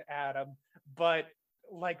friend Adam, but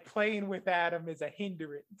like playing with Adam is a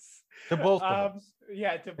hindrance to both of us.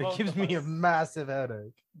 Yeah, to both. It gives me a massive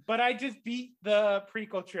headache. But I just beat the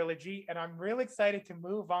prequel trilogy, and I'm real excited to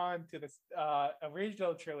move on to the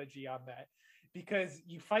original trilogy on that. Because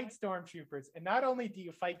you fight stormtroopers, and not only do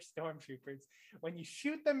you fight stormtroopers, when you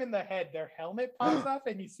shoot them in the head, their helmet pops off,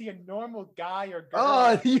 and you see a normal guy or girl.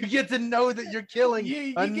 Oh, you get to know that you're killing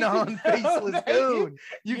a non-faceless goon.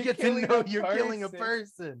 You get to know you're killing a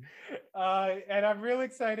person. And I'm really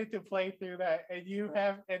excited to play through that. And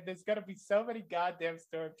there's gonna be so many goddamn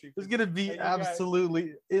stormtroopers. There's gonna be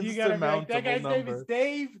absolutely insurmountable that guy's number. name is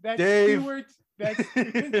Dave. That's Dave. Stewart.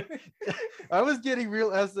 I was getting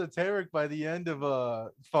real esoteric by the end of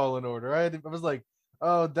Fallen Order. I was like,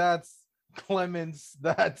 oh, that's Clemens.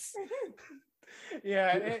 That's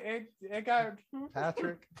it got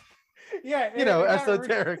Patrick. Yeah,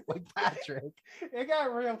 esoteric like Patrick. It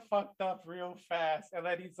got real fucked up real fast, and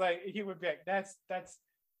then he would be like, that's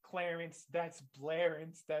Clarence, that's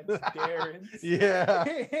Blarence, that's Darren. Yeah.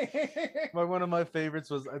 One of my favorites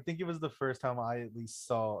was, I think it was the first time I at least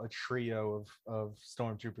saw a trio of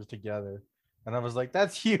stormtroopers together. And I was like,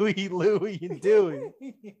 that's Huey, Louie, and Dewey.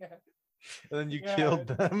 Yeah. And then you killed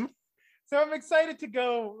them. So I'm excited to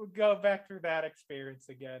go back through that experience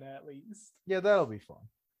again, at least. Yeah, that'll be fun.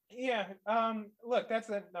 Yeah. Look, that's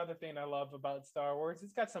another thing I love about Star Wars.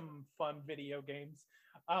 It's got some fun video games.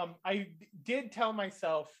 I did tell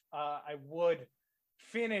myself I would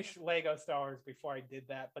finish Lego Star Wars before I did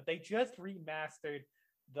that, but they just remastered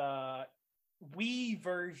the Wii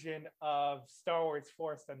version of Star Wars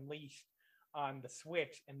Force Unleashed on the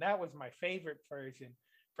Switch, and that was my favorite version.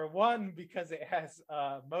 For one, because it has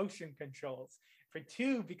motion controls. For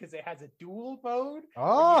two, because it has a dual mode.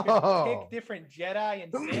 Oh, you can pick different Jedi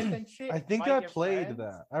and Sith and shit. I think I played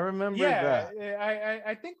that. I remember that.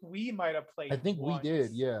 I think we might have played. I think once. we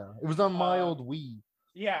did. Yeah, it was on my old Wii.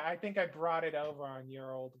 Yeah, I think I brought it over on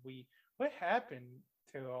your old Wii. What happened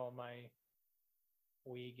to all my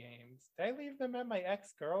Wii games? Did I leave them at my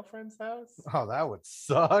ex-girlfriend's house? Oh, that would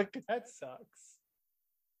suck. That sucks.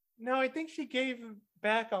 No, I think she gave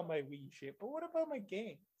back all my Wii shit. But what about my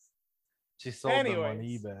games? She sold them on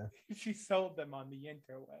eBay. She sold them on the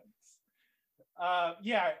interwebs.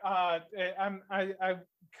 I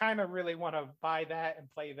kind of really want to buy that and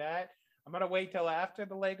play that. I'm gonna wait till after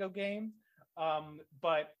the Lego game.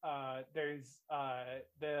 But there's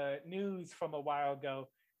the news from a while ago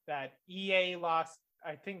that EA lost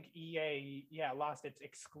I think EA lost its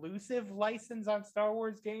exclusive license on Star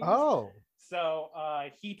Wars games. Oh, so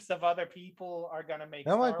heaps of other people are gonna make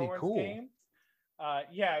that Star might be Wars cool. games.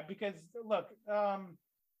 Because look,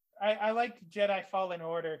 I liked Jedi Fallen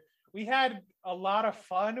Order. We had a lot of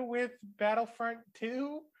fun with Battlefront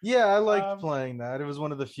 2. Yeah, I liked playing that. It was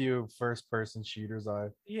one of the few first-person shooters I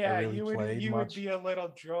really you played would much. be a little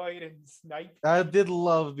droid and snipe. I did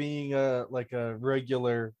love being a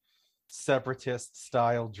regular separatist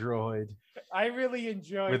style droid I really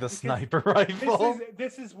enjoyed with a because sniper rifle.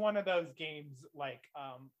 This is one of those games like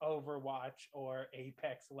Overwatch or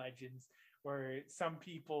Apex Legends where some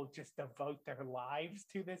people just devote their lives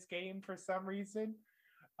to this game for some reason.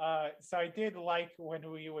 So I did like when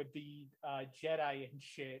we would be Jedi and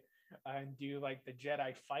shit and do like the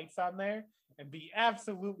Jedi fights on there and be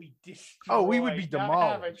absolutely destroyed. Oh, we would be not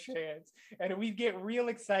have a demolished. chance, and we'd get real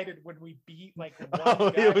excited when we beat like one Oh,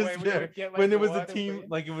 guy. it was when we very- would get, like, when it was a one team, win.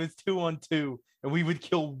 like it was 2-on-2, and we would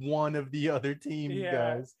kill one of the other team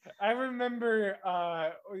guys. I remember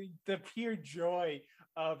the pure joy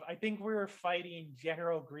of, I think we were fighting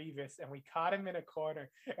General Grievous and we caught him in a corner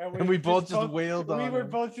And we both just wailed on We were him.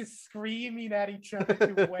 both just screaming at each other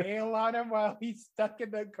to wail on him while he's stuck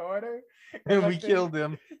in the corner. And we like, killed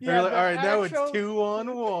him. yeah, We were like, the all right, now actual- it's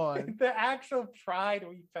 2-on-1. The actual pride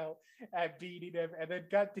we felt at beating him and then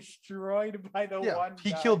got destroyed by the Yeah, one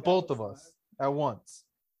he guy killed that both was of us at once.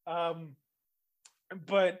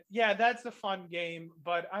 But yeah, that's a fun game.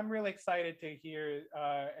 But I'm really excited to hear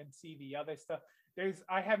and see the other stuff.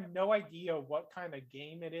 I have no idea what kind of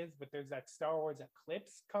game it is, but there's that Star Wars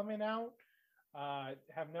Eclipse coming out.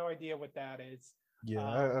 Have no idea what that is. Yeah,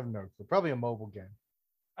 I have no clue. Probably a mobile game.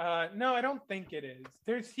 No, I don't think it is.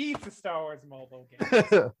 There's heaps of Star Wars mobile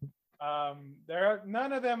games.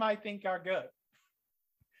 None of them I think are good.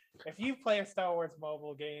 If you play a Star Wars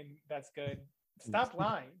mobile game that's good, stop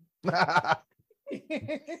lying.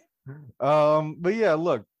 But yeah,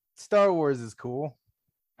 look, Star Wars is cool.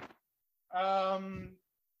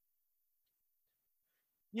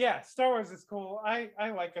 Yeah, Star Wars is cool. I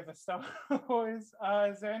like the Star Wars.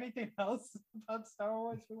 Is there anything else about Star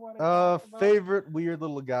Wars we want to talk about? Favorite weird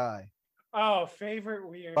little guy. Oh, favorite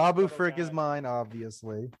weird Babu little Frick guy. is mine,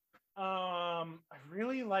 obviously. I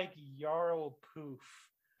really like Jarl Poof.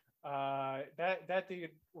 That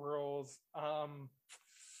dude rules.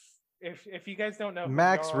 If you guys don't know who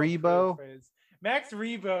Max Jarl Rebo. Poof is, Max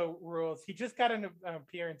Rebo rules. He just got an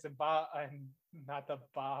appearance in not the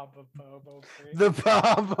Bob of Boba Fett. The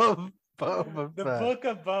Bob of Boba The Fett. Book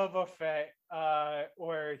of Boba Fett,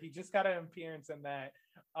 where he just got an appearance in that.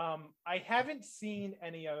 I haven't seen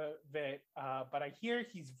any of it, but I hear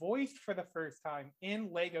he's voiced for the first time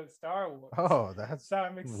in Lego Star Wars. Oh, that's so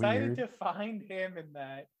I'm excited weird. to find him in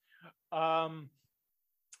that.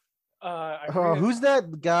 Who's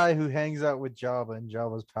that guy who hangs out with Jabba in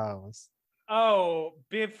Jabba's palace? Oh,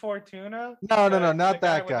 Bib Fortuna? No, The not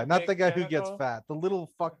that with guy. the Not big the guy who gets tentacle? fat. The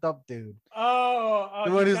little fucked up dude. Oh,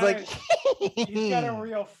 The one he's who's got like, he's got a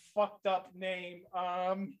real fucked up name.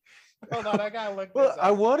 Hold on, I gotta look. Well, this up.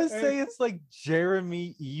 I want to say it's like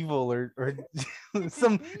Jeremy Evil or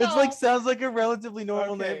some. It's No. like sounds like a relatively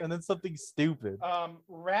normal Okay. name and then something stupid.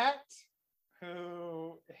 Rat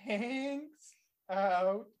who hangs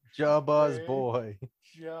out Jabba's with boy.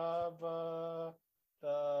 Jabba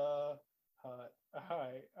the Hutt. All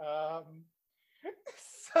right.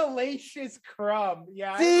 Salacious Crumb.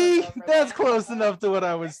 Yeah. I See, remember that's that. close enough to what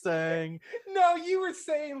I was saying. No, you were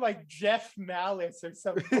saying like Jeff Malice or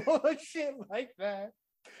some bullshit like that.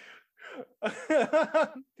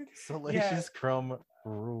 Salacious Crumb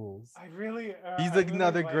rules. I really. He's I really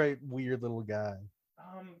another like- great weird little guy.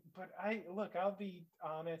 But I'll be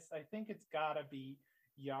honest. I think it's gotta be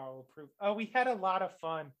Jarl Proof. Oh, we had a lot of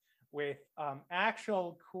fun with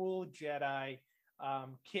actual cool Jedi,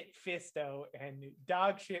 Kit Fisto, and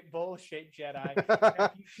dog shit bullshit Jedi.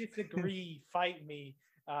 If you disagree, fight me.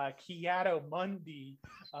 Kiato Mundi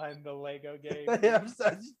in the Lego game. They have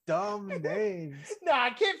such dumb names.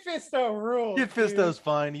 Nah, Kit Fisto rules. Kid Fisto's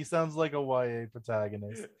fine. He sounds like a YA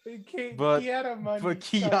protagonist. But Kiato Mundi but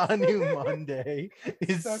sucks. Keanu Monday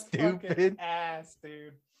is Sucks fucking stupid. ass,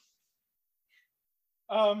 dude.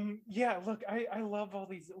 Yeah, look, I love all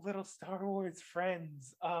these little Star Wars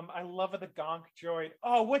friends. I love the Gonk droid.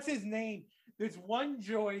 Oh, what's his name? There's one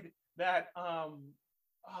droid that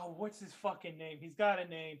what's his fucking name? He's got a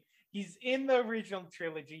name. He's in the original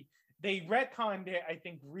trilogy. They retconned it, I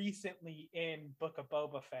think, recently in Book of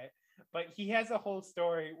Boba Fett. But he has a whole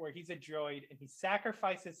story where he's a droid and he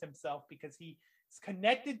sacrifices himself because he's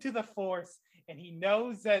connected to the Force and he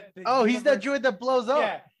knows that. Oh, he's that droid that blows up.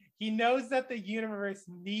 Yeah, He knows that the universe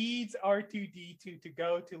needs R2D2 to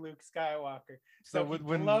go to Luke Skywalker. So he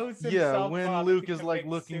blows himself when up Luke to is like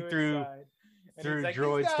commit looking suicide. And through he's like,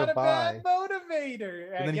 droids he's got to a buy, bad motivator.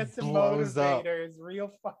 and I then he guess the blows up. motivator is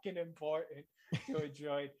real fucking important to a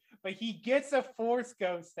droid. But he gets a Force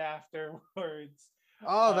ghost afterwards.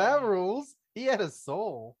 Oh, that rules. He had a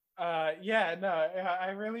soul. Yeah, no,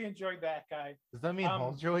 I really enjoyed that guy. Does that mean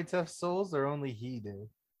all droids have souls, or only he did?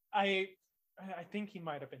 I think he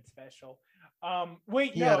might have been special.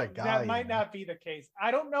 Wait, He no, had a guy that in might him. not be the case.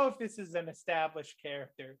 I don't know if this is an established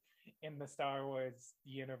character in the Star Wars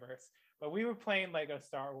universe, but we were playing Lego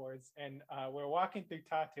Star Wars, and we're walking through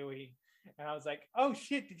Tatooine, and I was like, "Oh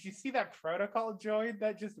shit! Did you see that protocol droid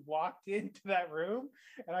that just walked into that room?"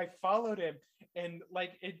 And I followed him, and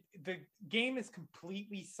like the game is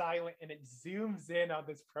completely silent, and it zooms in on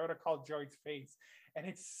this protocol droid's face. And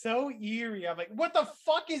it's so eerie. I'm like, what the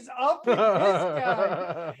fuck is up with this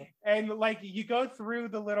guy? And like, you go through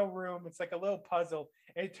the little room. It's like a little puzzle.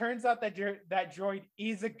 And it turns out that that droid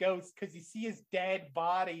is a ghost because you see his dead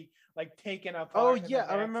body like taken apart. Oh in the yeah,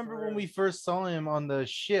 I next remember when room. we first saw him on the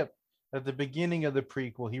ship at the beginning of the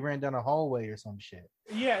prequel. He ran down a hallway or some shit.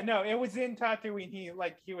 Yeah, no, it was in Tatooine.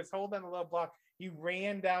 He was holding a little block. He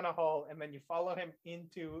ran down a hall, and then you follow him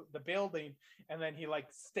into the building, and then he like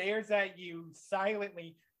stares at you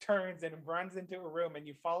silently, turns and runs into a room, and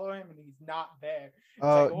you follow him, and he's not there. It's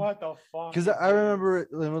like, what the fuck? Because I remember it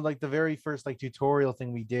was like the very first like tutorial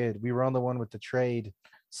thing we did. We were on the one with the trade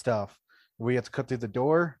stuff. We had to cut through the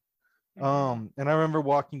door. And I remember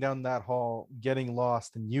walking down that hall, getting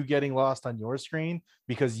lost, and you getting lost on your screen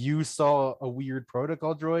because you saw a weird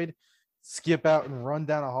protocol droid skip out and run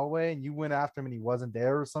down a hallway, and you went after him and he wasn't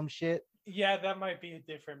there or some shit. Yeah, that might be a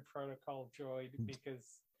different protocol droid because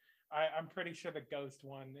I'm pretty sure the ghost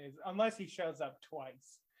one is, unless he shows up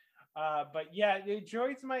twice. But yeah, the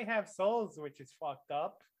droids might have souls, which is fucked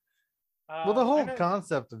up. Well, the whole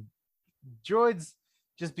concept of droids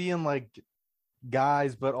just being like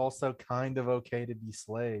guys, but also kind of okay to be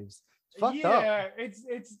slaves. It's fucked up. Yeah,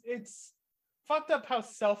 it's fucked up how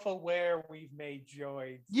self-aware we've made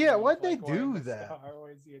droids. Yeah, why'd like, they do that? Star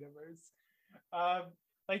Wars universe.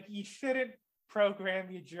 Like you shouldn't program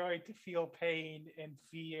your droid to feel pain and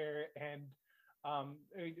fear and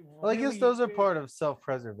Well, I guess those are part of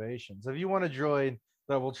self-preservation. So if you want a droid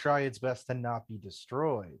that will try its best to not be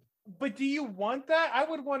destroyed. But do you want that? I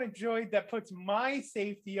would want a droid that puts my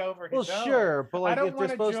safety over his own. Sure, but like I don't if they're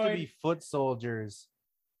want a supposed to droid- be foot soldiers,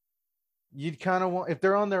 you'd kind of want, if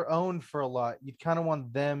they're on their own for a lot, you'd kind of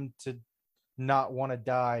want them to not want to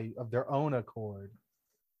die of their own accord.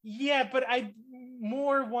 Yeah, but I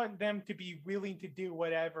more want them to be willing to do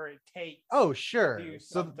whatever it takes. Oh, to sure. do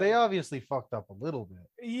So something. they obviously fucked up a little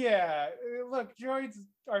bit. Yeah, look, droids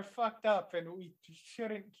are fucked up, and we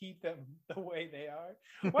shouldn't keep them the way they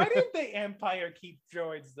are. Why didn't the Empire keep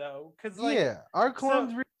droids though? Because Are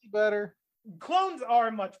clones really better? Clones are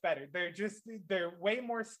much better. They're way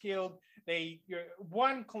more skilled.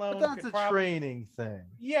 One clone. But that's could a probably- training thing.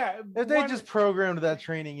 Yeah, If they just programmed that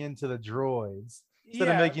training into the droids instead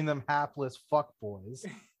of Yeah. making them hapless fuckboys.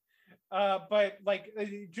 But like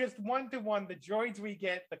just 1-to-1, the droids we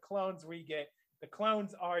get, the clones we get, the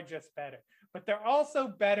clones are just better. But they're also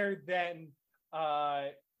better than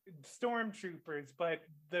stormtroopers. But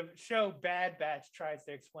the show Bad Batch tries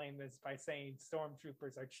to explain this by saying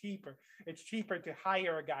stormtroopers are cheaper. It's cheaper to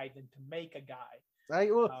hire a guy than to make a guy.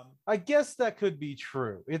 I guess that could be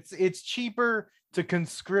true. It's cheaper to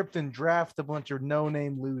conscript and draft a bunch of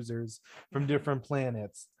no-name losers from different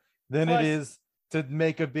planets than Plus- it is to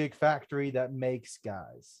make a big factory that makes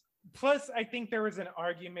guys. Plus, I think there was an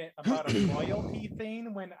argument about a loyalty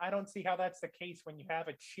thing when I don't see how that's the case when you have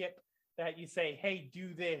a chip that you say, "Hey,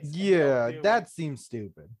 do this." and Yeah, they'll do that it. seems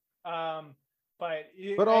stupid. But But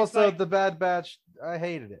it's also like- the Bad Batch, I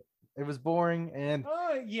hated it. It was boring, and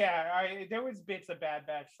yeah, there was bits of Bad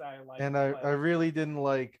Batch that I liked. I really didn't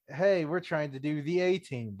like. Hey, we're trying to do the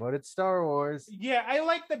A-Team, but it's Star Wars. Yeah, I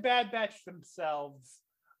like the Bad Batch themselves.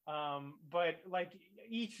 But like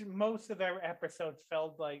most of their episodes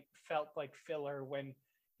felt like filler when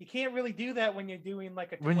you can't really do that when you're doing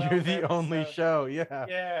like a When you're the 12 only episode. show, yeah.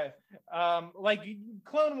 Yeah. Like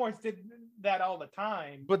Clone Wars did that all the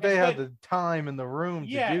time. But they had the time in the room to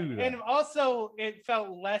do that. And also it felt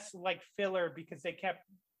less like filler because they kept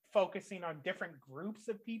focusing on different groups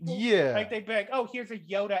of people. Yeah. Like they'd be like, oh, here's a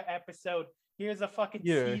Yoda episode. Here's a fucking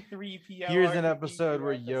Yeah. C-3PO. Here's an R2D2 episode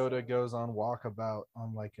where episode. Yoda goes on walkabout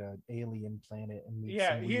on like an alien planet and meets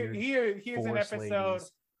Yeah, some weird here's an Force episode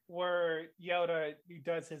ladies. where Yoda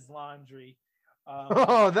does his laundry.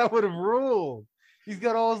 Oh, that would have ruled. He's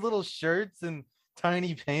got all his little shirts and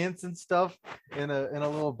tiny pants and stuff in a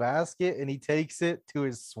little basket, and he takes it to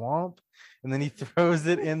his swamp, and then he throws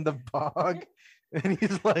it in the bog, and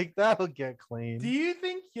he's like, "That'll get clean." Do you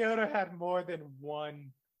think Yoda had more than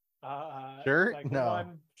one shirt? like No.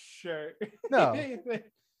 one shirt? No.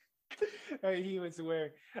 He was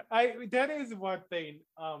wearing. That is one thing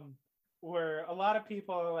where a lot of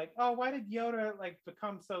people are like, "Oh, why did Yoda like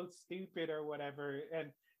become so stupid or whatever?"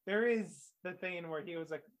 And there is the thing where he was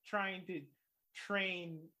like trying to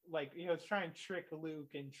train, like he was trying to trick Luke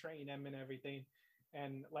and train him and everything.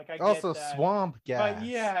 And like I Also get that. swamp gas. But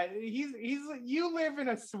yeah, he's you live in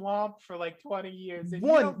a swamp for like 20 years. And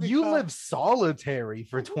You live solitary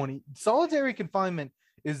for 20. Solitary confinement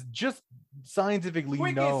is just scientifically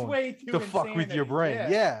quickest known way to fuck with your brain.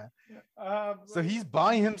 Yeah. So he's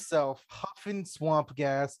by himself, huffing swamp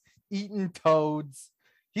gas, eating toads.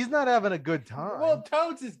 He's not having a good time. Well,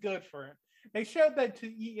 toads is good for him. They showed that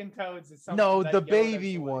eating toads is something. No, that the Yoda's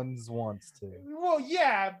baby like. ones wants to. Well,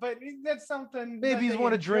 yeah, but that's something. that Babies they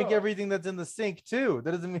want to drink enjoy. everything that's in the sink too.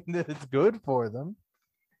 That doesn't mean that it's good for them.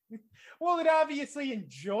 Well, it obviously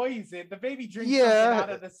enjoys it. The baby drinks Yeah. something out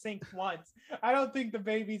of the sink once. I don't think the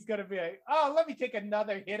baby's gonna be like, "Oh, let me take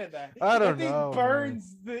another hit of that." I don't That thing know,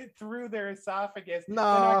 burns through their esophagus. They're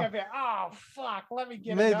Nah. not gonna be like, "Oh, fuck, let me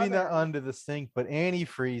get Maybe another." not under the sink, but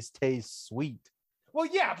antifreeze tastes sweet. Well,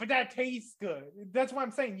 yeah, but that tastes good. That's why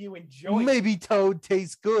I'm saying you enjoy it. Maybe Toad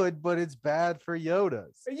tastes good, but it's bad for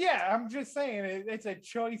Yoda's. Yeah, I'm just saying it's a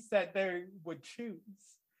choice that they would choose.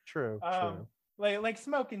 True. Like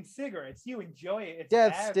smoking cigarettes, you enjoy it. It's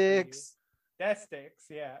Death bad for sticks. you. Death sticks,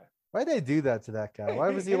 yeah. Why'd they do that to that guy? Why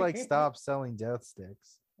was he like stop selling death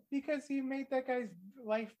sticks? Because he made that guy's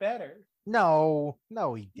life better. No, he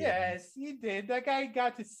didn't. Yes, he did. That guy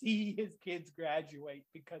got to see his kids graduate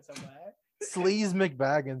because of that. Sleaze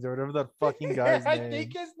McBaggins or whatever that fucking guy's I name.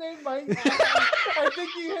 think his name might. I think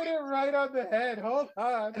you hit it right on the head. Hold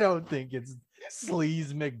on. I don't think it's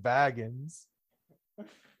Sleaze McBaggins.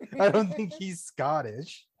 I don't think he's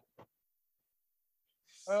Scottish.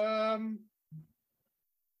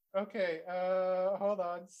 Okay. Hold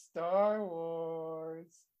on. Star Wars.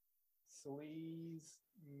 Sleaze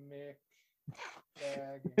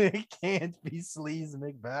McBaggins. It can't be Sleaze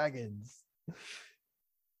McBaggins.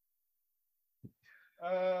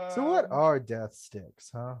 So what are death sticks,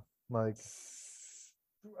 huh? Like,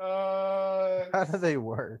 how do they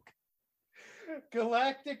work?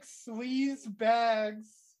 Galactic sleaze bags.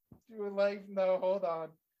 Like, no, hold on.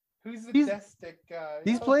 Who's the He's- death stick guy?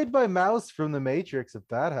 He's played by Mouse from The Matrix, if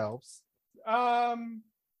that helps. Sleaze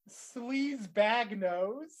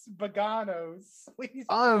Bagnos, Baganos, Sleaze.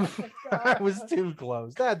 I was too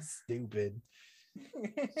close. That's stupid.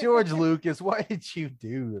 George Lucas, why did you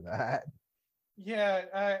do that?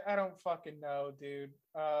 Yeah, I don't fucking know, dude.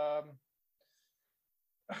 I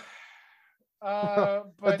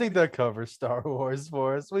But think that covers Star Wars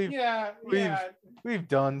for us. We've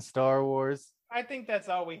done Star Wars. I think that's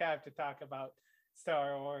all we have to talk about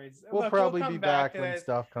Star Wars. We'll Look, probably come be back to when this.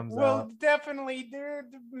 stuff comes We'll out. definitely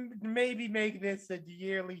maybe make this a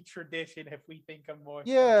yearly tradition if we think of more.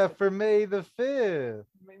 Yeah, for May the 5th.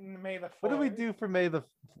 May the 4th. What did we do for May the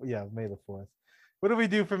 4th? What did we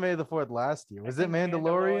do for May the 4th last year? Was it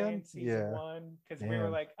Mandalorian? Season 1, because we were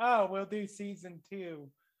like, oh, we'll do season 2,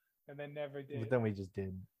 and then never did. But then we just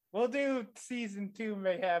did. We'll do season 2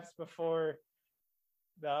 mayhaps before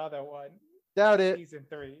the other one. Doubt it. Season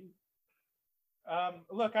 3.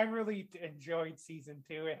 Look, I really enjoyed season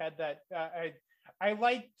 2. It had that. I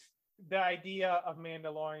liked the idea of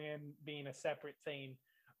Mandalorian being a separate thing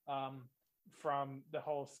from the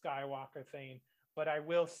whole Skywalker thing. But I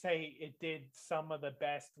will say it did some of the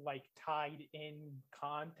best like tied in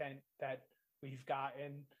content that we've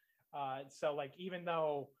gotten. So like even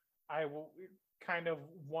though I kind of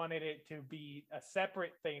wanted it to be a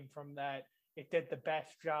separate thing from that, it did the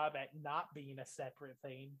best job at not being a separate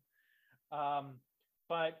thing.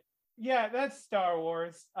 But yeah, that's Star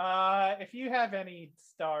Wars. If you have any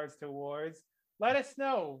Stars to Wars, let us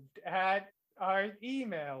know at our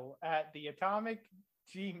email at the atomic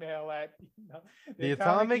email at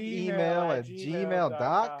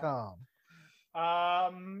gmail.com.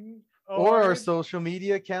 Or our social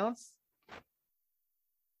media accounts.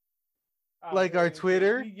 Like our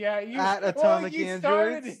Twitter, at Atomic you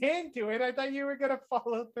Androids. started into it. I thought you were gonna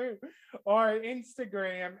follow through. Or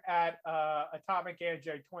Instagram at Atomic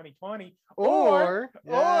Android 2020. Or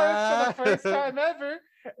for the first time ever,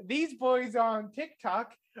 these boys on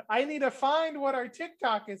TikTok. I need to find what our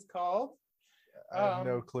TikTok is called. I have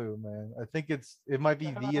no clue, man. I think it might be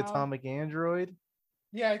the Atomic Android.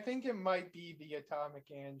 Yeah, I think it might be the Atomic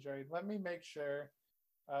Android. Let me make sure.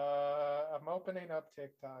 I'm opening up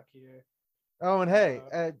TikTok here. Oh, and hey,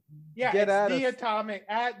 Yeah, get it's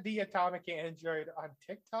the Atomic Android on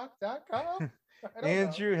TikTok.com.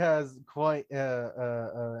 Andrew has quite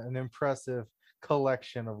an impressive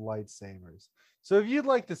collection of lightsabers. So if you'd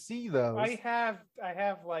like to see those, I have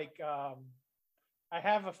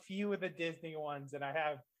a few of the Disney ones, and I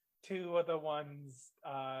have two of the ones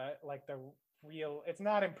like the real. It's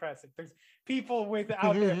not impressive. There's people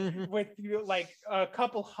out there with like a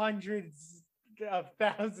couple hundreds of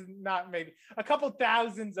thousands, a couple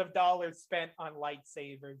thousands of dollars spent on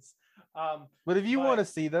lightsabers. But if you want to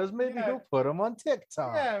see those, maybe go put them on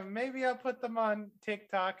TikTok. Yeah, maybe I'll put them on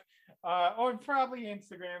TikTok. Or probably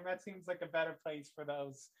Instagram. That seems like a better place for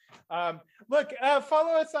those. Look,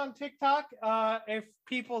 follow us on TikTok. If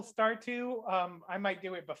people start to, I might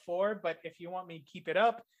do it before, but if you want me to keep it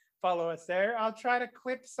up, follow us there. I'll try to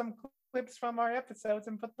clip some clips from our episodes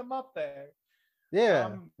and put them up there. Yeah,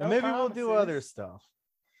 no and maybe promises. we'll do other stuff.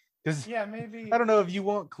 Because maybe I don't know if you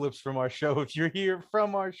want clips from our show if you're here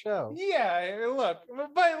from our show. Yeah, look,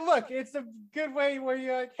 it's a good way where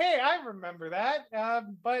you're like, hey, I remember that,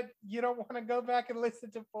 but you don't want to go back and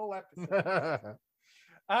listen to full episodes.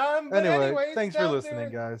 Anyway, thanks for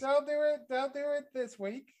listening, guys. Don't do it this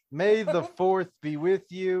week. May the 4th be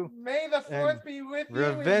with you. May the 4th be with you.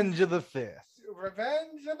 Revenge of the 5th.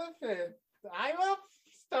 Revenge of the 5th. I love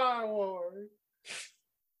Star Wars.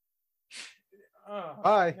 Oh,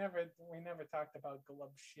 Bye. We never talked about Glub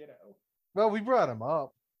Shitto. Well, we brought him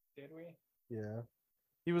up. Did we? Yeah.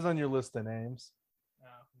 He was on your list of names.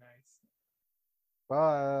 Oh, nice.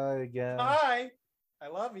 Bye again. Bye. I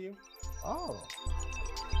love you. Oh.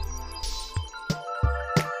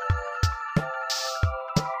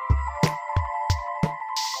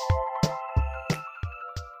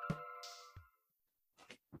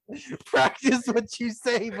 Practice what you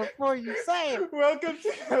say before you say it.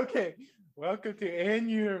 Welcome to N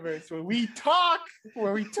Universe, where we talk.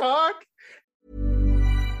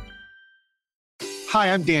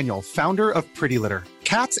 Hi, I'm Daniel, founder of Pretty Litter.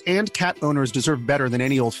 Cats and cat owners deserve better than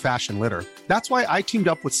any old-fashioned litter. That's why I teamed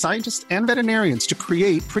up with scientists and veterinarians to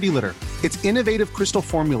create Pretty Litter. Its innovative crystal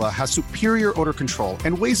formula has superior odor control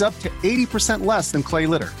and weighs up to 80% less than clay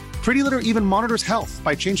litter. Pretty Litter even monitors health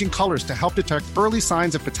by changing colors to help detect early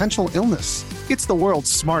signs of potential illness. It's the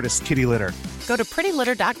world's smartest kitty litter. Go to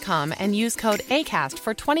prettylitter.com and use code ACAST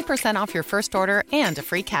for 20% off your first order and a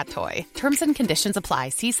free cat toy. Terms and conditions apply.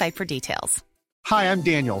 See site for details. Hi, I'm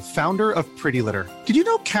Daniel, founder of Pretty Litter. Did you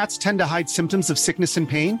know cats tend to hide symptoms of sickness and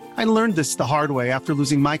pain? I learned this the hard way after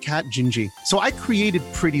losing my cat, Gingy. So I created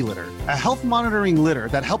Pretty Litter, a health monitoring litter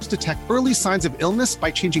that helps detect early signs of illness by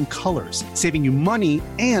changing colors, saving you money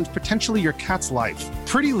and potentially your cat's life.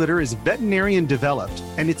 Pretty Litter is veterinarian developed,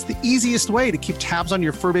 and it's the easiest way to keep tabs on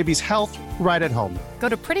your fur baby's health right at home. Go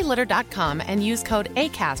to prettylitter.com and use code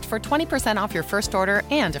ACAST for 20% off your first order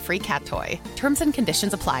and a free cat toy. Terms and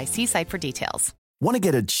conditions apply. See site for details. Want to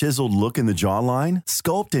get a chiseled look in the jawline?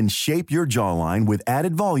 Sculpt and shape your jawline with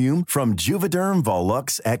added volume from Juvederm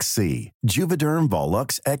Volux XC. Juvederm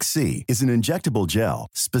Volux XC is an injectable gel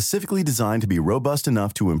specifically designed to be robust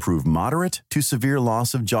enough to improve moderate to severe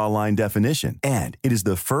loss of jawline definition. And it is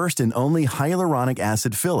the first and only hyaluronic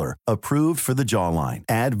acid filler approved for the jawline.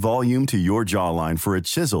 Add volume to your jawline for a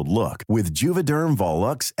chiseled look with Juvederm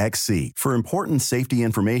Volux XC. For important safety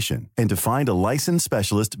information and to find a licensed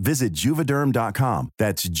specialist, visit juvederm.com.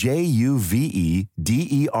 That's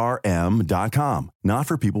JUVEDERM.com. Not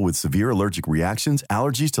for people with severe allergic reactions,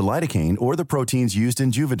 allergies to lidocaine, or the proteins used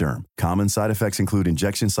in Juvederm. Common side effects include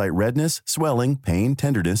injection site redness, swelling, pain,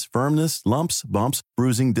 tenderness, firmness, lumps, bumps,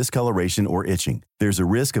 bruising, discoloration, or itching. There's a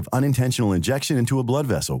risk of unintentional injection into a blood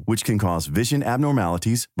vessel, which can cause vision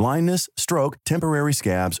abnormalities, blindness, stroke, temporary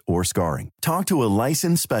scabs, or scarring. Talk to a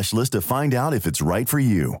licensed specialist to find out if it's right for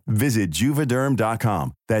you. Visit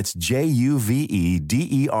Juvederm.com. That's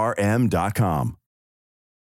JUVEDERM.com.